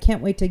music, and I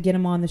can't wait to get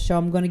him on the show.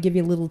 I'm going to give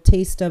you a little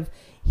taste of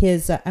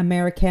his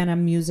Americana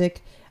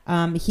music.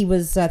 He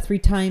was 3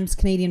 times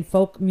Canadian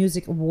Folk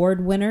Music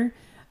Award winner.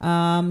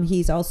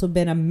 He's also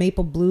been a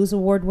Maple Blues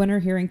Award winner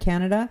here in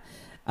Canada.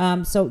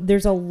 So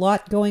there's a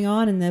lot going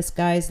on in this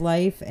guy's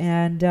life,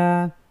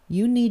 and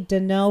you need to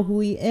know who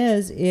he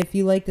is if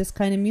you like this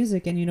kind of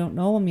music and you don't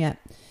know him yet.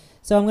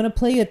 So I'm going to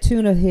play a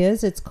tune of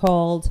his. It's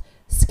called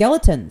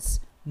Skeletons.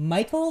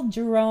 Michael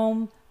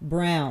Jerome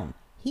Brown.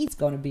 He's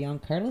going to be on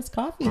Carla's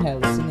Coffee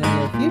House in the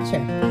near future.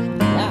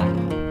 Yeah.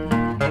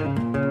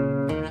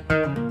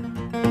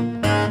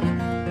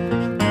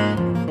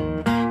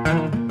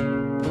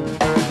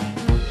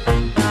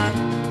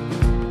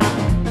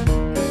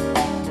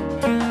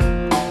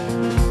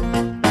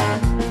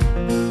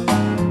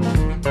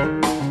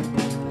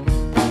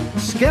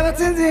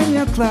 Skeletons in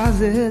your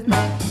closet,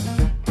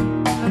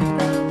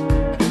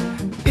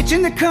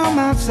 itching to come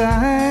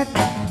outside,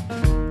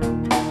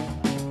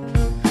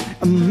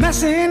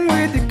 messing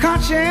with your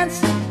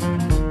conscience,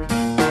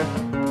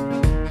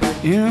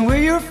 in where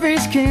your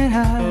face can't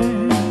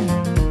hide.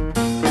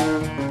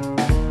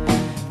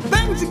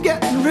 Things are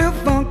getting real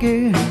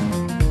funky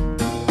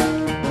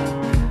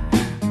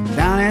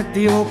down at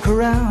the old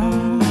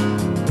corral.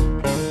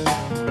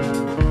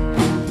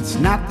 It's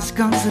not the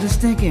skunks that are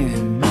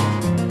stinking,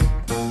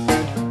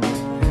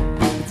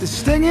 the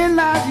stinging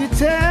lies you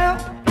tell.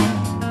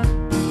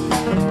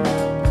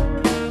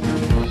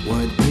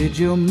 What did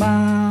your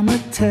mama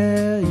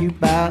tell you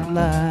about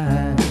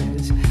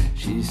lies?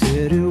 She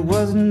said it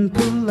wasn't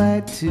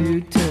polite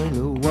to tell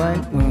a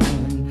white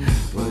one.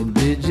 What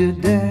did your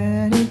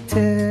daddy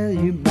tell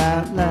you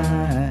about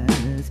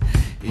lies?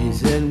 He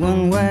said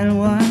one white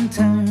one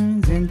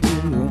turns into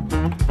a...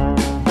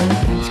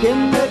 It's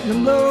getting ready to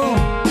blow,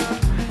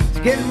 it's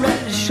getting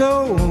ready to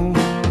show.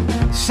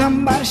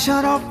 Somebody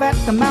shut off at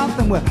the mouth,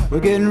 and we're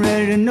getting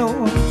ready to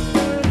know.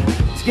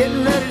 It's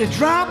getting ready to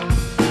drop,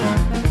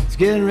 it's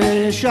getting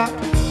ready to shock.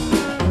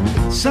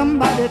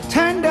 Somebody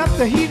turned up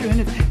the heater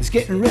and it's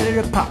getting ready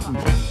to pop.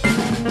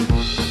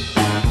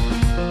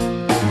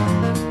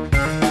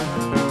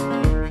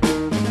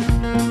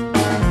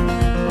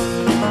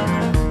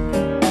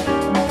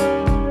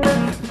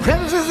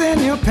 Crevices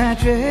in your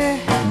pantry.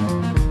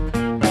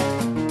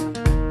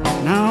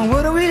 Now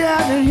what do we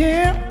have in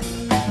here?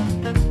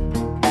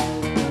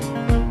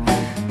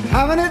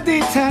 Having a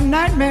daytime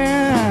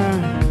nightmare,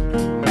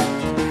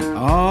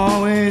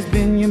 always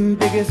been your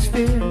biggest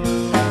fear.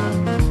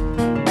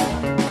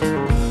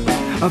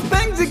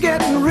 Things are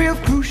getting real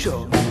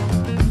crucial.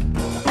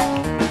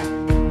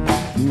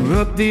 You're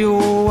up the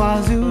old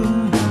wazoo,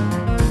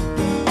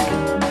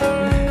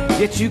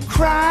 yet you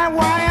cry,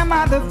 why am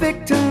I the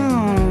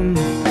victim?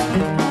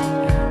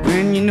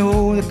 When you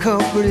know the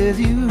culprit is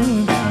you.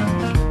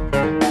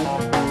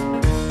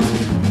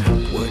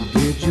 What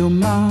did your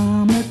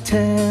mama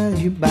tell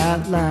you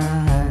about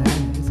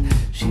lies?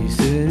 She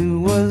said it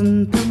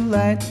wasn't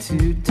polite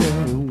to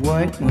tell a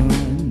white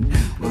one.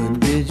 What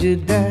did your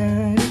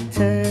daddy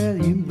tell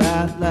you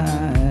about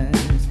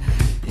lies?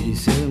 He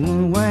said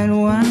one white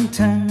one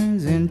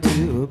turns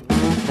into a...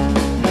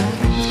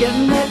 It's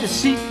getting ready to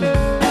seek me,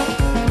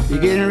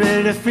 you're getting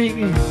ready to freak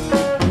me.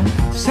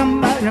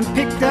 Somebody done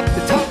picked up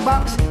the talk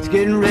box, it's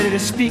getting ready to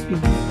speak me.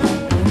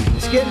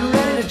 It's getting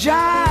ready to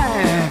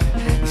jive,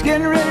 it's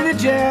getting ready to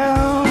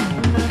gel.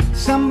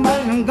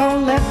 Somebody done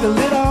gonna let the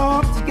lid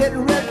off, it's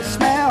getting ready to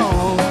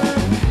smell.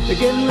 They're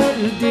getting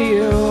ready to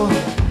deal,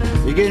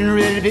 you're getting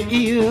ready to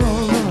eel.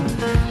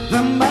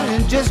 Somebody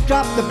done just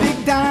dropped the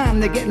big dime,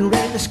 they're getting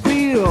ready to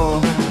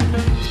squeal.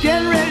 It's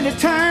getting ready to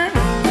turn,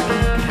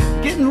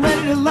 getting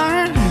ready to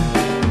learn.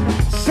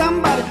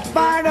 Somebody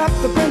fired up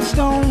the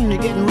brimstone,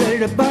 you're getting ready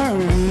to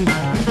burn.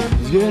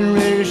 It's getting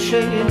ready to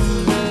shake it.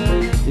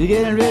 He's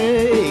getting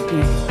ready to ache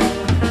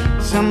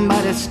it.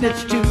 Somebody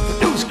snitched you the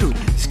new screw.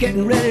 It's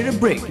getting ready to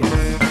break it.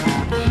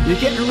 You're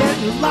getting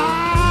ready to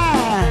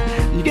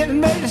lie. You're getting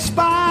ready to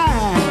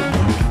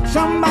spy.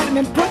 Somebody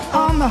been put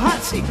on the hot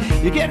seat.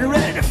 You're getting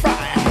ready to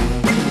fry.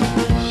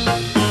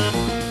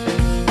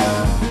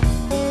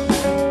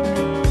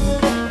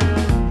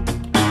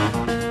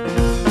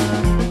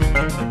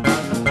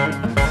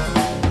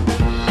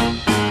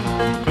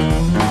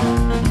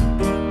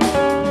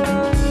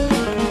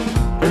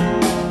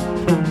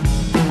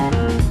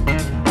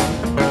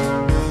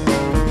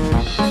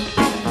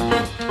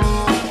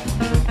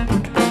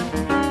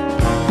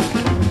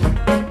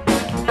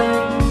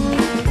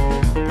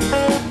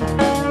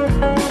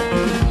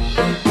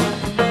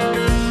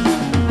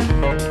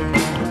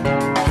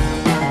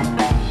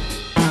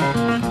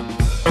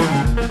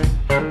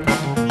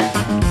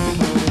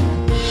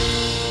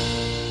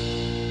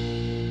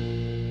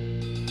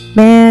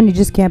 Man, you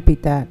just can't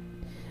beat that.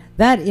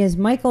 That is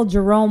Michael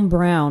Jerome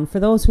Brown. For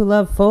those who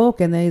love folk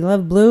and they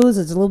love blues,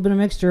 it's a little bit of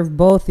a mixture of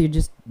both. You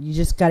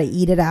just got to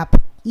eat it up.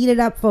 Eat it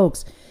up,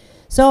 folks.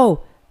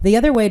 So the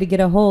other way to get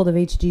a hold of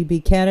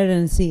HGB Canada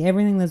and see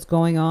everything that's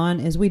going on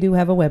is we do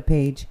have a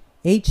webpage,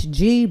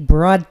 HG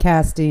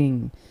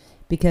Broadcasting,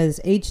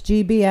 because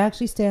HGB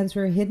actually stands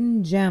for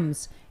Hidden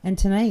Gems. And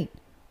tonight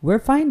we're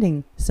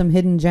finding some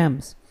hidden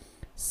gems.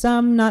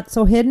 Some not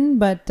so hidden,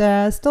 but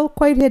still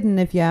quite hidden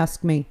if you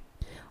ask me.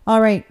 All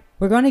right,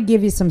 we're going to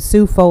give you some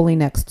Sue Foley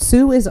next.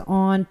 Sue is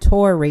on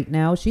tour right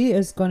now. She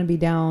is going to be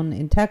down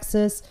in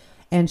Texas,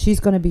 and she's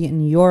going to be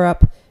in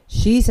Europe.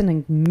 She's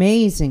an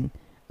amazing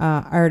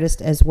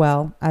artist as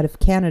well, out of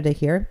Canada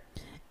here.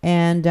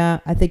 And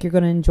I think you're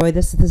going to enjoy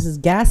this. This is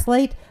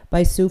Gaslight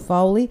by Sue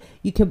Foley.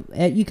 You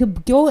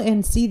could go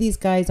and see these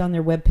guys on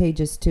their web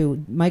pages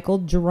too. Michael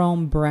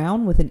Jerome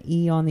Brown with an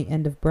E on the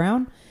end of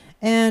Brown,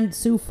 and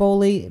Sue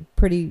Foley,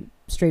 pretty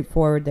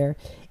straightforward there.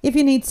 If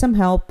you need some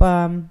help,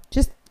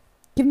 just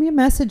give me a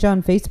message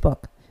on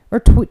Facebook or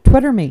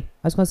Twitter me.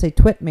 I was going to say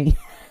twit me.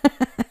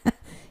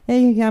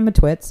 Hey, I'm a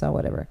twit, so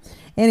whatever.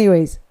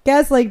 Anyways,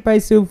 Gaslight by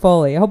Sue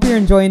Foley. I hope you're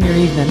enjoying your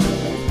evening.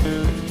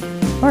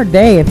 Or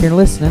day if you're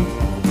listening.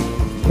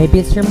 Maybe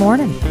it's your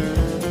morning.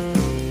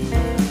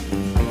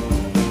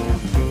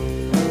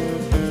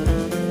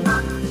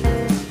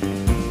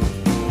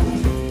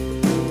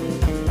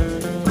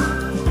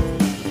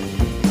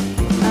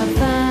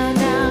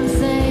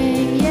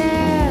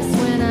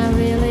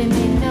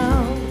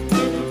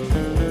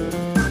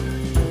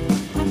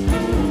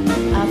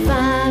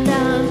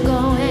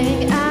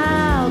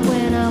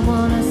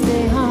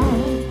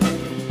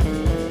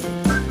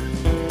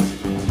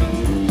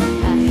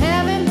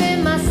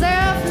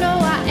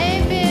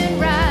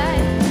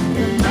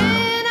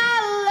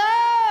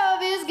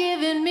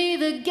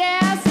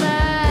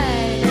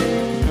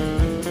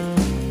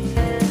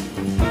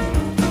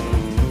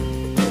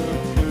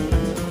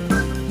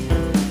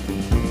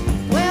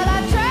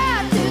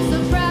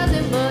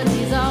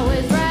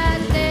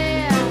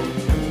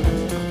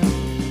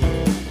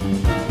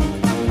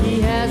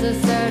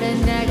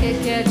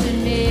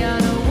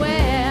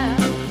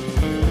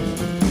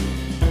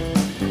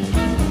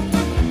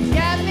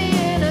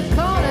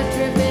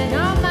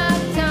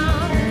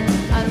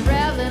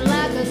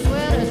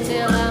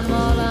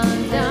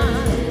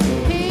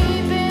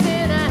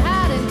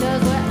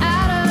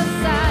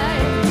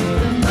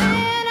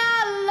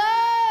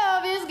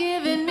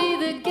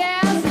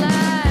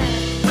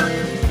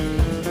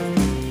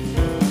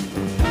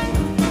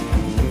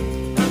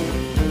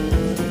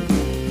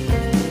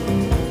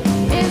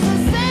 It's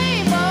the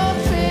same old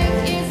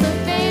trick, it's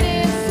a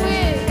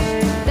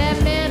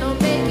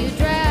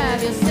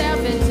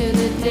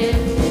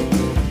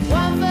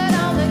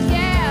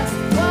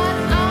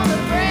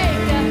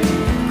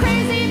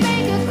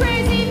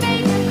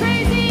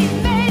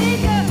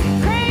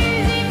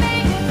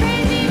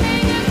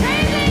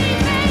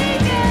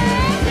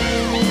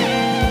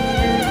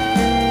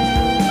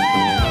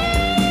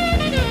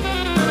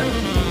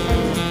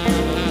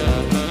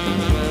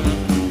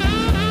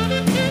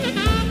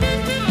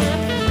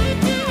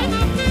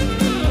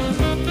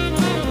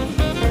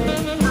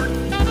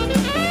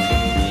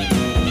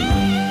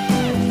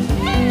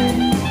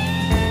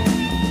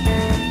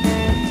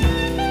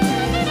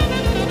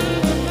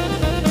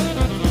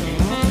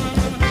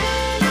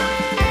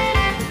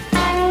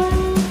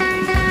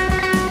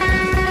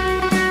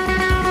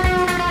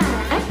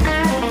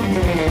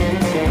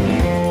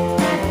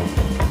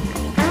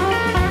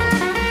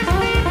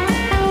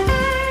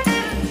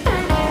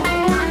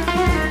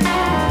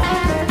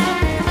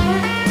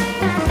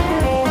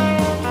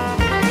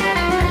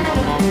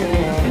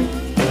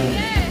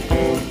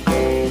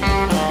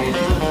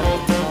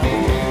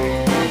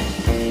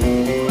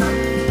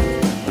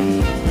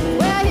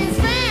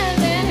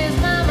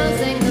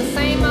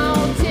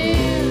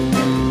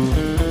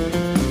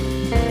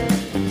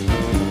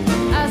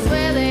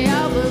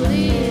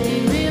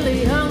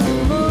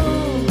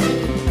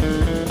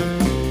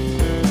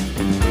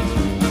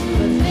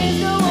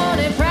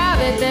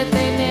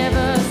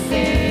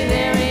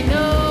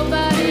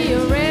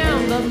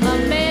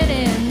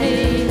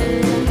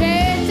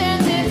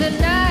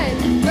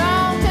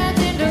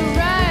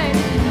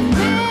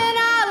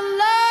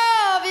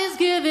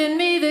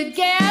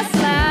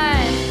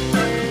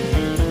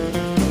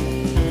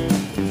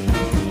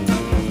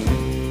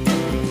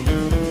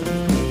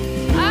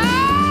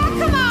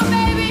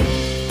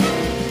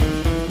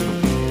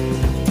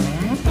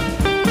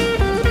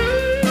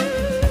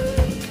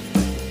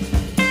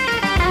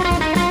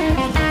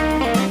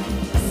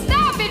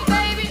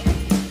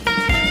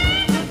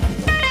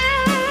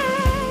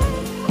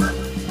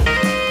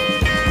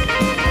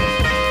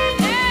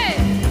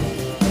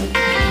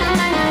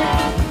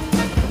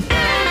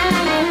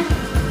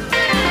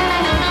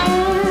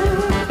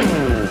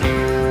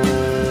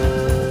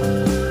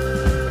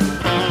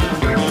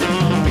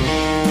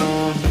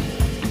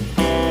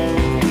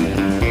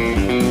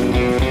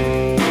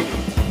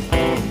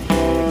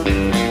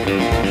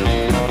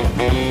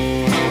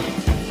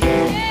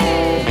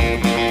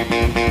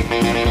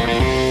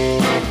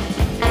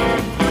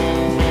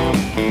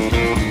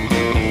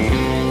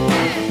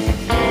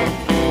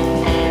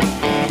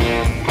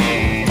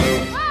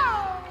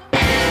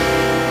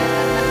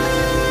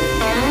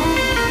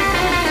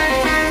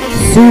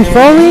Sue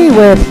Foley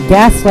with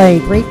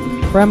Gaslight, right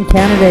from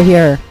Canada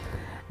here.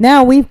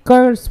 Now we've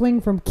got to swing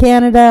from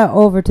Canada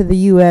over to the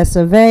US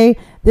of A.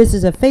 This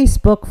is a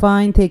Facebook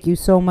find. Thank you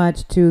so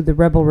much to the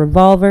Rebel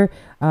Revolver.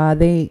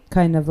 They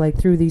kind of like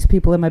threw these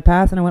people in my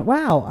path and I went,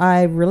 wow,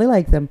 I really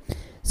like them.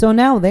 So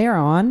now they are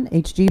on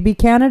HGB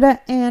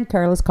Canada and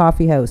Carla's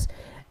Coffee House.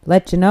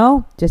 Let you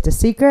know, just a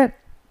secret,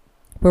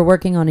 we're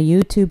working on a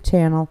YouTube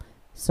channel.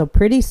 So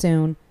pretty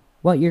soon,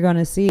 what you're going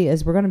to see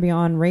is we're going to be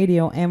on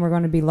radio and we're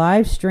going to be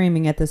live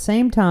streaming at the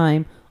same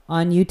time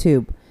on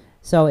YouTube.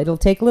 So it'll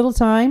take a little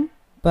time,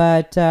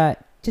 but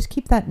just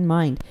keep that in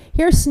mind.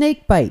 Here's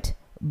Snakebite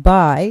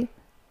by,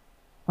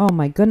 oh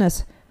my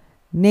goodness,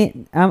 I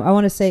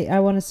want to say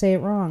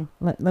it wrong.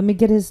 Let me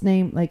get his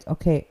name. Like,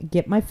 okay,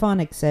 get my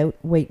phonics out.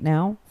 Wait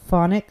now,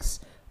 phonics.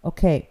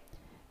 Okay,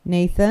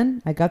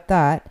 Nathan, I got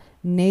that.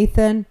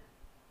 Nathan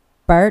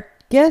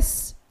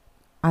Bartkus.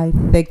 I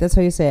think that's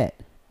how you say it.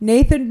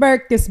 Nathan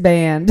Bartkus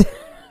Band.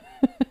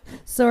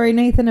 Sorry,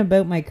 Nathan,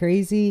 about my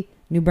crazy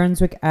New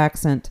Brunswick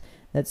accent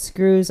that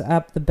screws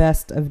up the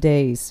best of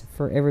days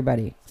for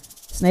everybody.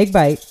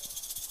 Snakebite.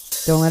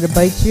 Don't let it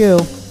bite you.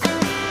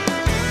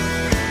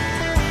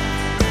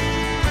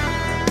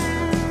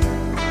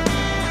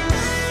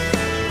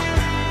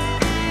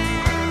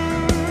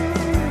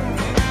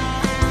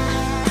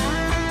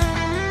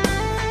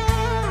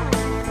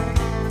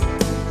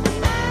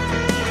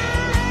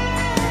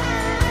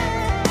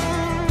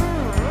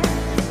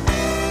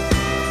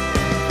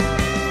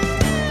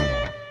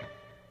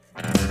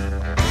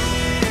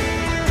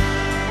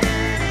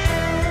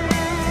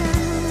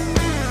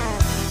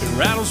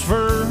 Rattles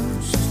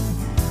first,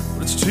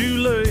 but it's too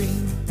late,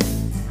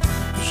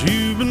 'cause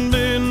you've been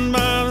bitten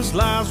by this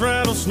life's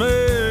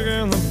rattlesnake,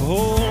 and the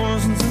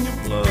poison's in your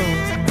blood,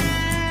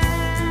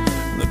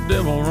 and the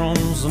devil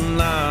roams the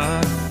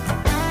night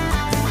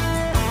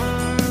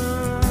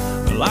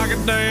like a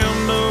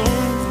damn dog,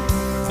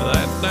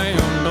 that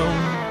damn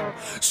dog,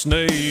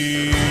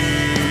 snake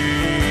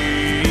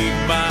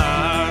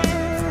bite.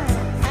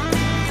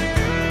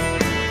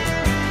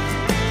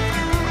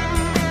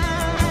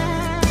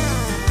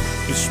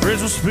 It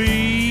spreads with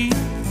speed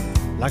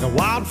like a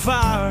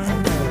wildfire.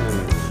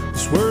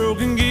 This world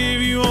can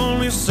give you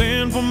only a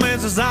sinful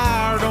man's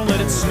desire. Don't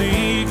let it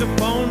sneak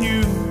upon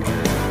you,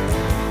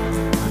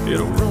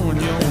 it'll ruin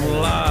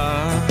your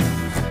life.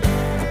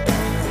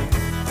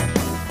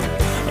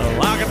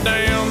 Like a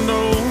damn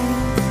dog,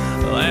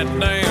 that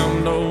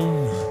damn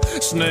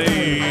dog,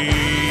 snake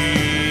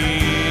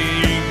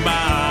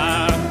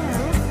bite.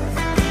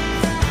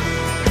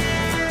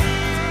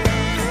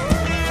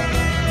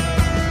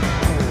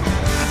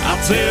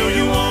 I'll tell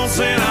you once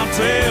and I'll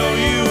tell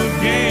you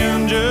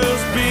again,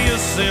 just be a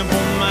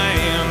simple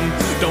man,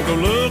 don't go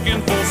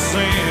looking for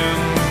sin.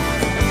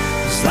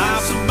 This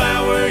life's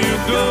about where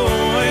you're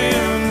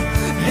going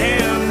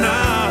and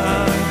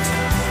not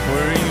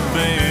where you've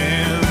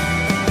been.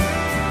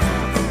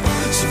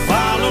 So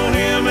follow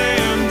him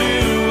and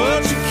do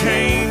what you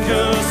can,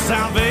 'cause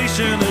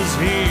salvation is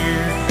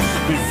here.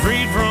 Be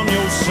freed from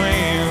your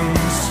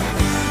sins.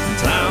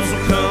 Times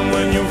will come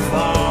when you'll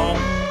fall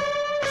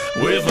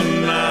with a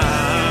knife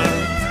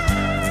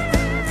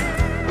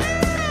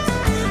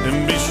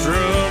and be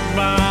struck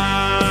by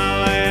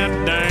that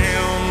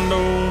damned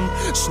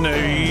old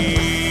snake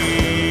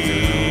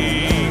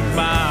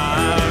bite.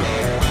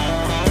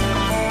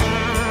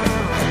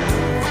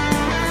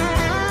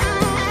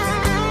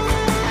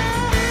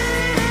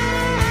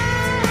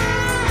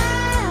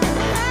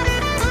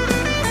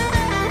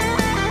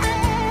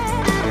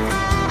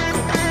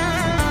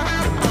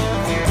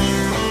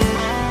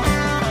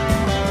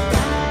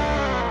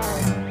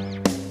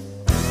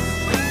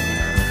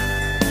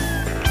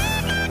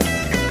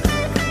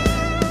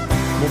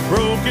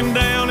 Broken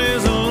down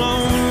is a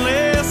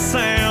lonely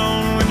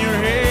sound when your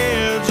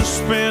head's just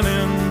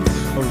spinning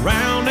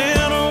around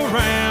and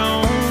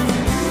around.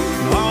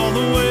 And all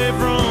the way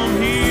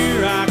from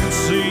here I can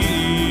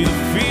see the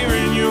fear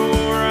in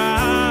your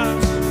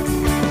eyes.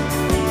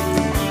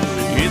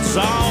 It's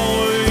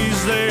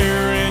always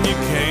there and you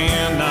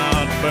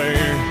cannot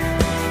bear.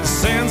 The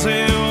sand's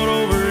held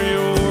over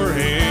your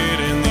head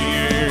in the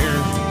air.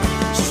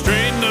 So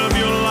straighten up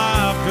your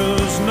life,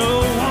 'cause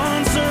no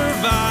one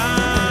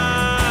survives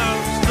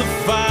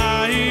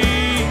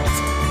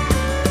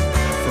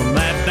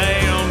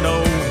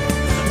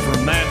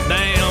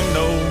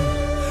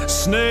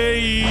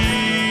snake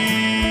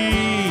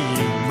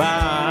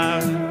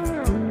bite.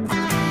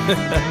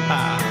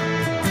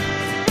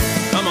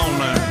 Come on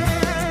now.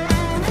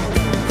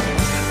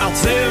 I'll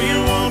tell you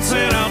once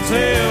and I'll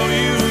tell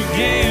you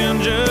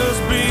again,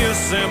 just be a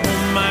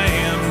simple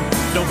man,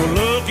 don't go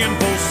looking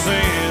for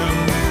sin.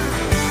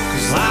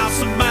 'Cause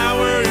life's about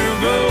where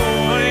you're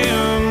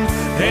going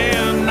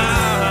and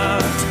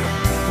not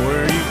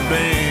where you've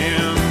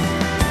been.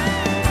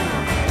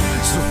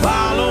 So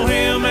follow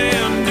him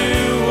and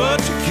do what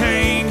you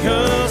can,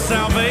 'cause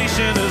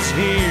salvation is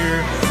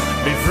here.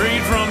 Be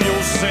freed from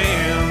your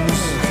sins.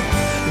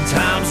 And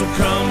times will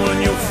come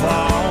when you'll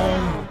fall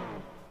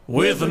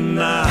with a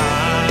knife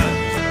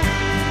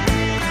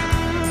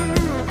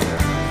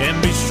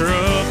be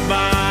struck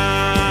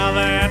by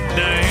that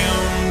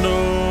damned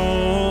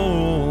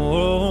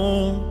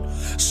old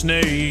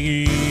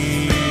snake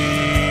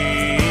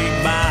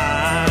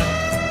bite.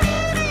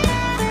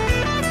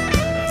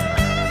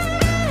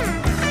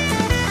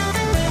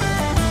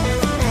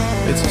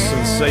 It's a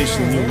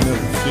sensation you'll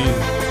never feel.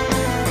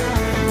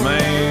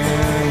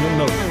 Man, you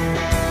know.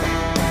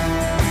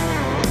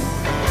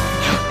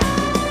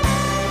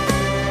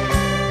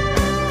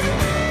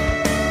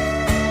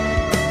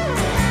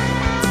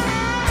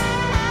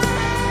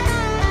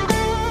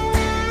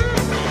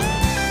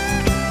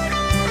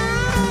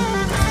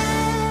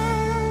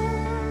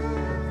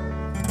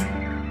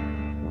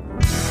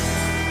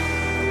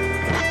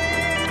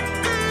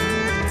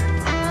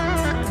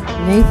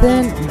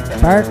 Nathan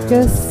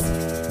Barkus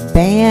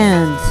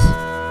Band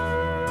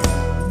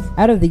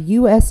out of the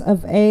US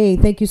of A.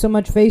 Thank you so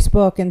much,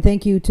 Facebook, and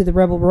thank you to the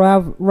Rebel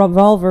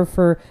Revolver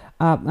for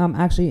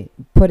actually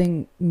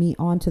putting me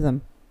onto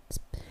them.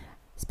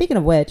 Speaking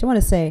of which, I want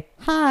to say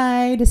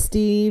hi to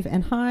Steve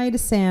and hi to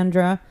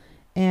Sandra,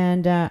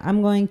 and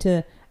I'm going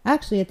to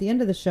actually at the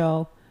end of the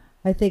show,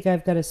 I think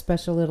I've got a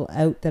special little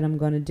out that I'm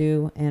going to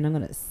do, and I'm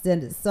going to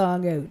send a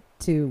song out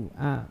to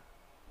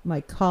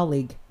my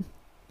colleague.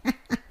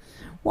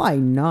 Why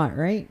not,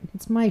 right?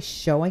 It's my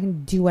show. I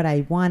can do what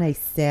I want, I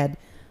said.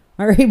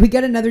 All right, we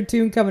got another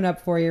tune coming up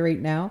for you right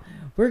now.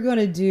 We're going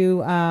to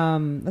do,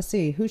 let's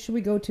see, who should we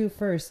go to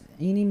first?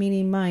 Eeny,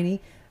 meeny, miny.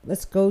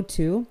 Let's go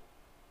to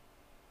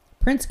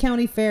Prince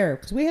County Fair,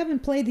 because we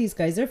haven't played these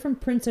guys. They're from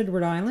Prince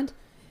Edward Island,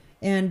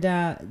 and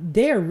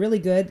they are really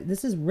good.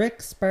 This is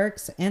Rick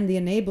Sparks and the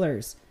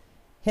Enablers.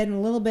 Heading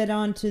a little bit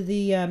onto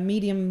the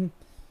medium,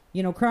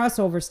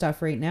 crossover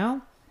stuff right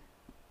now.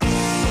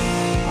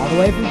 All the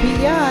way from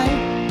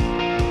PEI.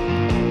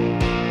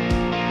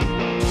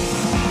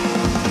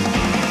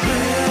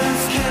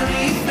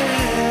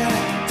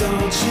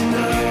 Don't you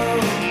know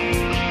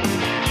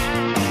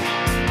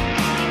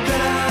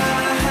that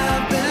I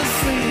have been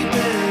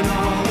sleeping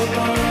all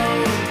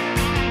alone?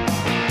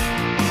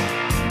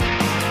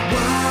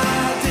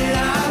 Why did I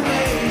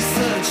waste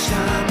such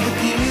time with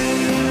you?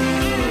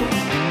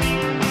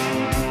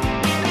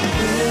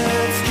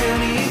 Prince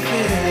County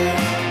Fair,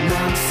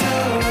 not so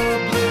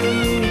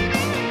blue.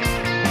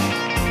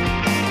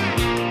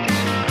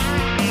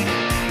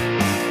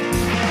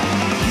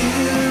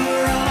 You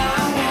were all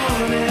I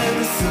wanted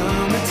this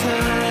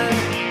summertime.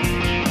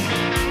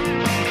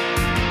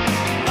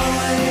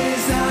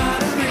 Always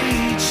out of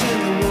reach in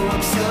the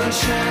warm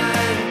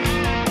sunshine.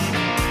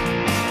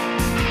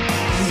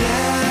 And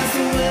as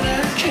the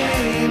winter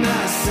came, I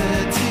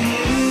said to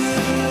you,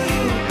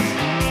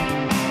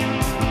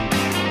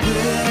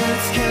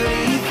 Prince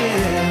County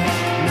Fair,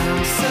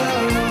 not so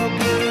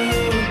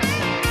blue.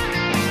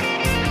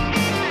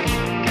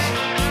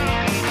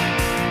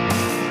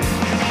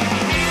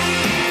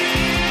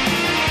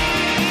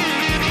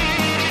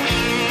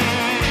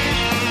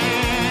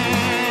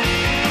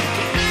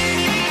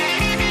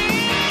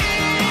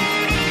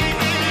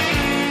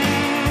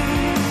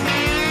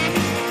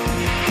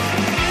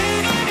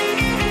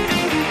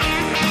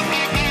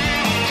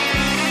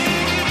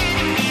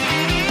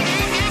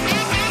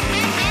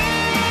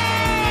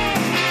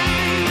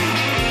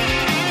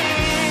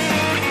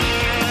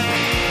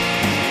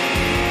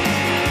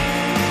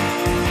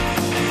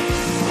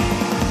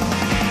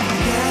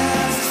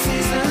 As the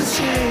seasons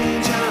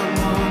change, I'm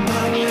on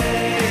my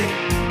way.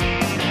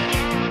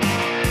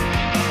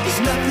 There's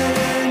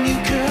nothing you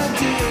could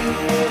do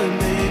would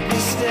make me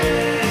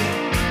stay.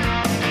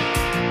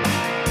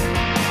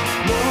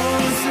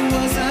 Once there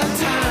was a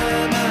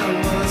time I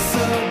was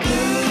so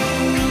blue.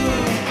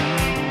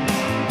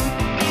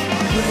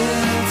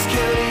 Prince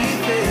County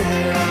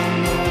Fair,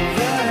 I'm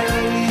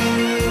over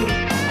you.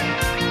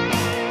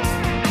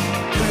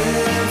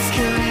 Prince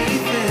County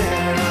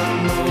Fair,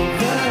 I'm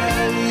over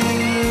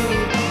you.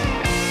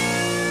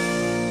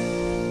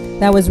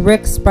 That was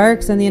Rick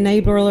Sparks and the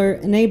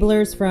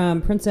Enablers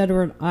from Prince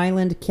Edward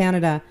Island,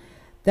 Canada.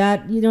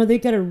 That, they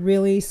got a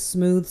really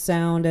smooth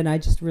sound, and I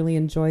just really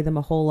enjoy them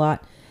a whole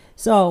lot.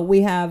 So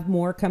we have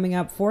more coming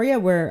up for you.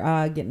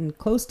 We're getting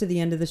close to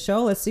the end of the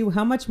show. Let's see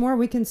how much more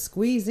we can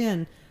squeeze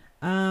in.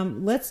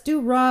 Let's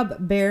do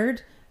Rob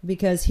Baird,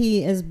 because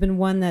he has been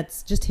one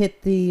that's just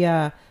hit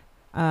the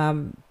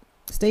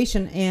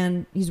station,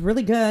 and he's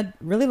really good.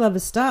 Really love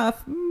his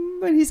stuff.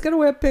 But he's got a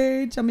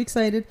webpage. I'm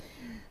excited.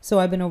 So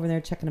I've been over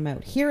there checking him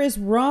out. Here is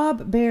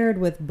Rob Baird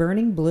with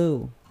Burning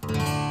Blue.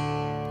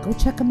 Go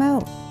check him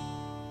out.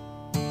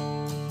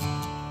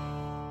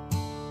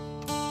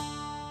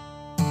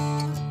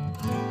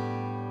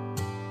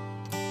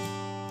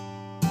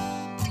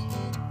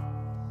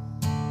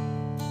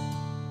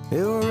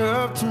 It were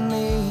up to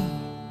me,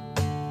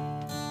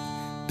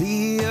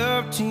 be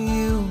up to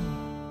you.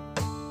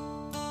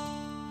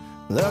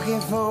 Lucky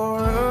for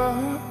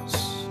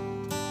us,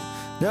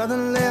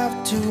 nothing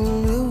left to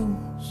lose.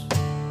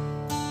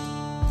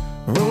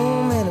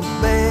 Room in a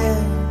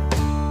bed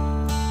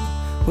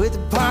with a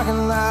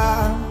parking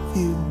lot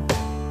view.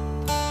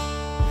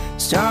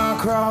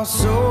 Star-crossed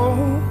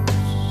souls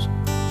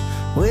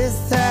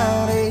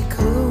without a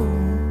clue.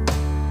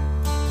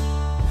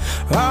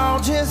 All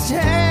just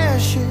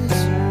ashes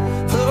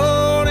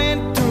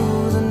floating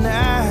through the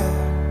night,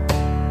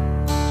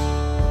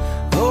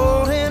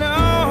 holding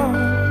on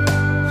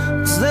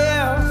what's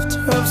left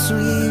of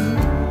sweet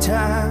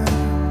time.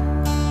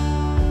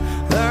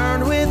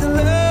 Learned with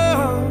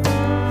love,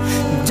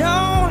 you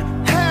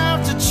don't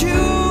have to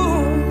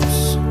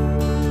choose.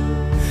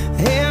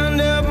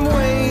 End up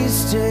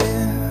wasted,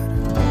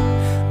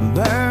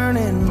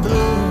 burning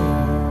blue.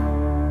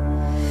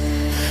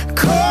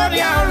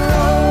 Courtyard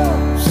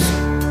rose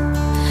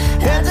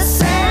at the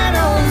San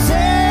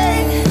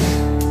Jose,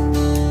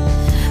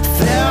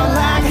 felt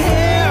like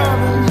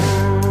heaven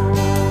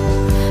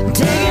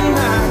digging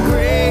my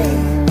grave.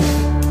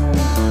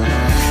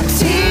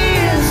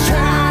 Tears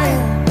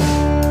drying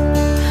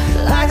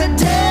like the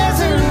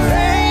desert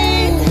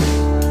rain.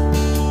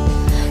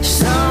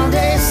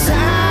 Someday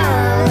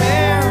silence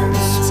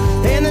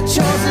in the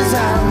choices I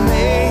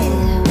made.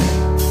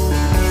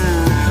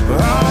 We're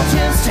all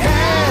just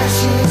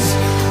ashes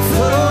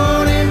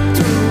floating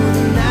through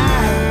the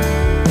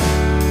night,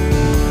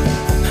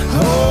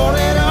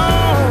 holding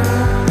on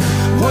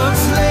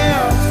what's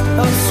left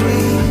of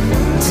sweet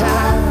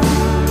time.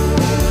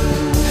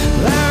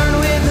 Learn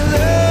with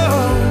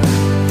love,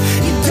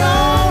 you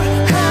don't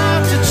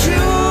have to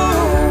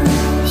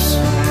choose.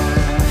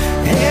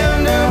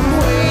 End up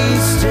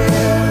wasted,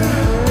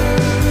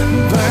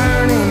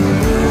 burning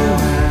blue.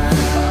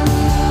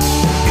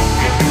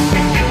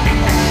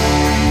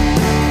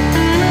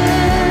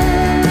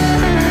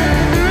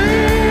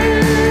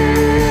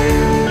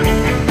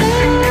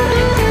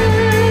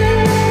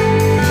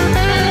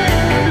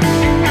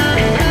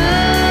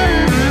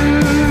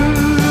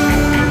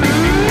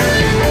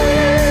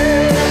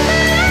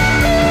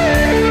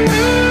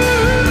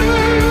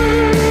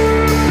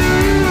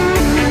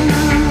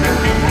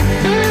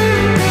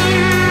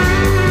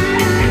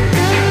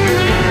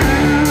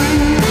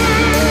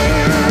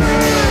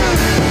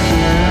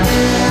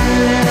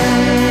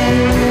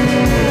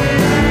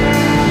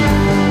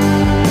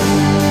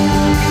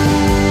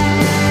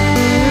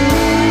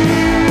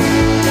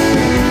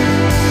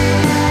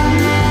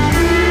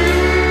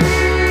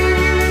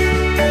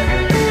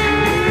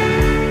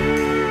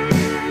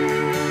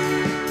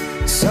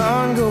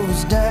 Sun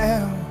goes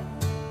down,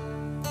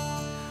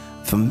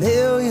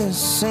 familiar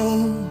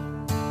scene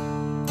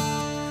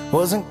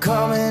wasn't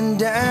coming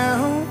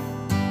down,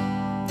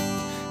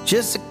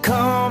 just a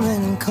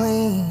coming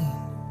clean.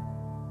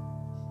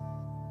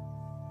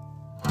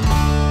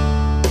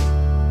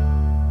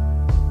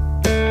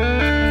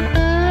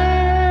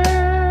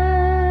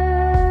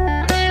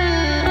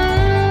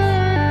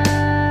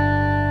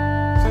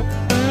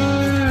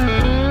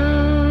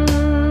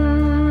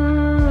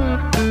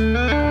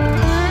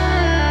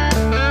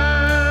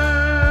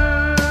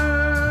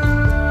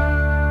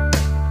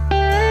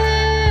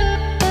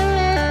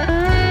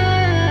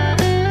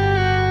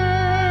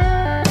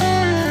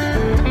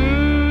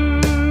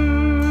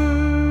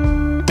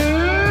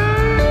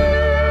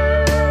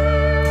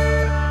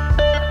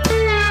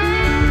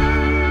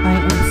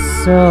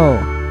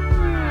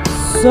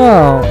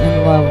 So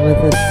in love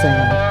with this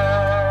singer.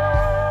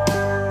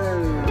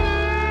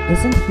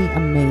 Isn't he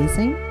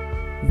amazing?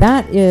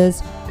 That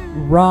is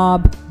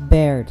Rob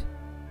Baird.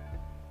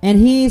 And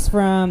he's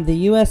from the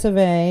US of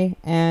A,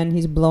 and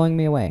he's blowing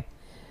me away.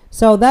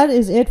 So that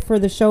is it for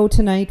the show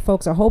tonight,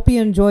 folks. I hope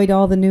you enjoyed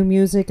all the new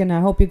music, and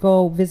I hope you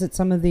go visit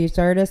some of these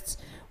artists.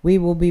 We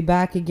will be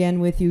back again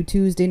with you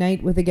Tuesday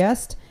night with a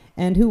guest.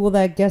 And who will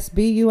that guest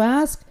be, you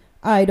ask?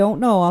 I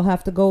don't know. I'll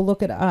have to go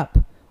look it up.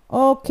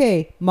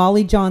 Okay,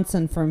 Molly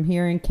Johnson from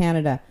here in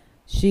Canada.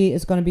 She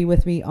is going to be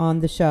with me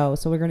on the show.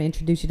 So we're going to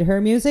introduce you to her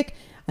music.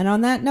 And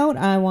on that note,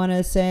 I want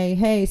to say,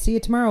 hey, see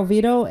you tomorrow,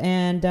 Vito.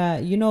 And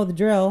you know the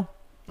drill.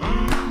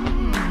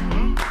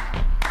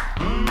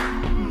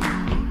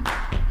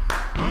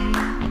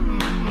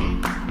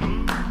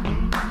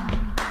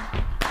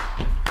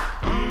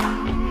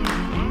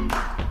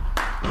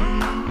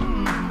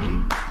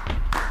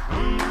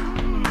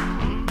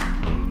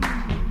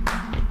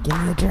 Give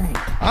me a drink.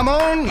 I'm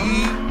gonna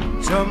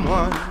need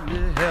someone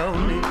to help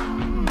me.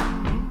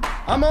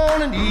 I'm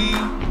gonna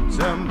need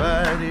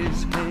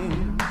somebody's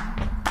hand.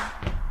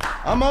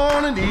 I'm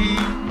gonna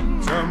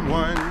need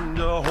someone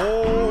to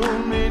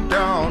hold me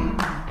down.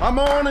 I'm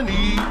gonna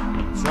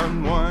need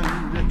someone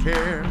to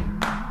care.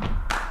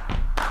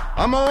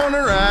 I'm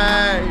gonna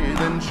rise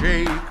and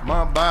shake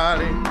my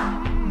body.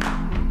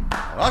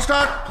 I'll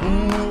start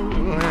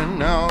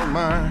pulling out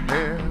my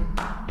hair.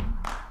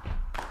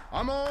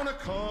 I'm gonna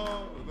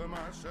cover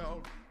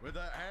myself with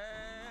a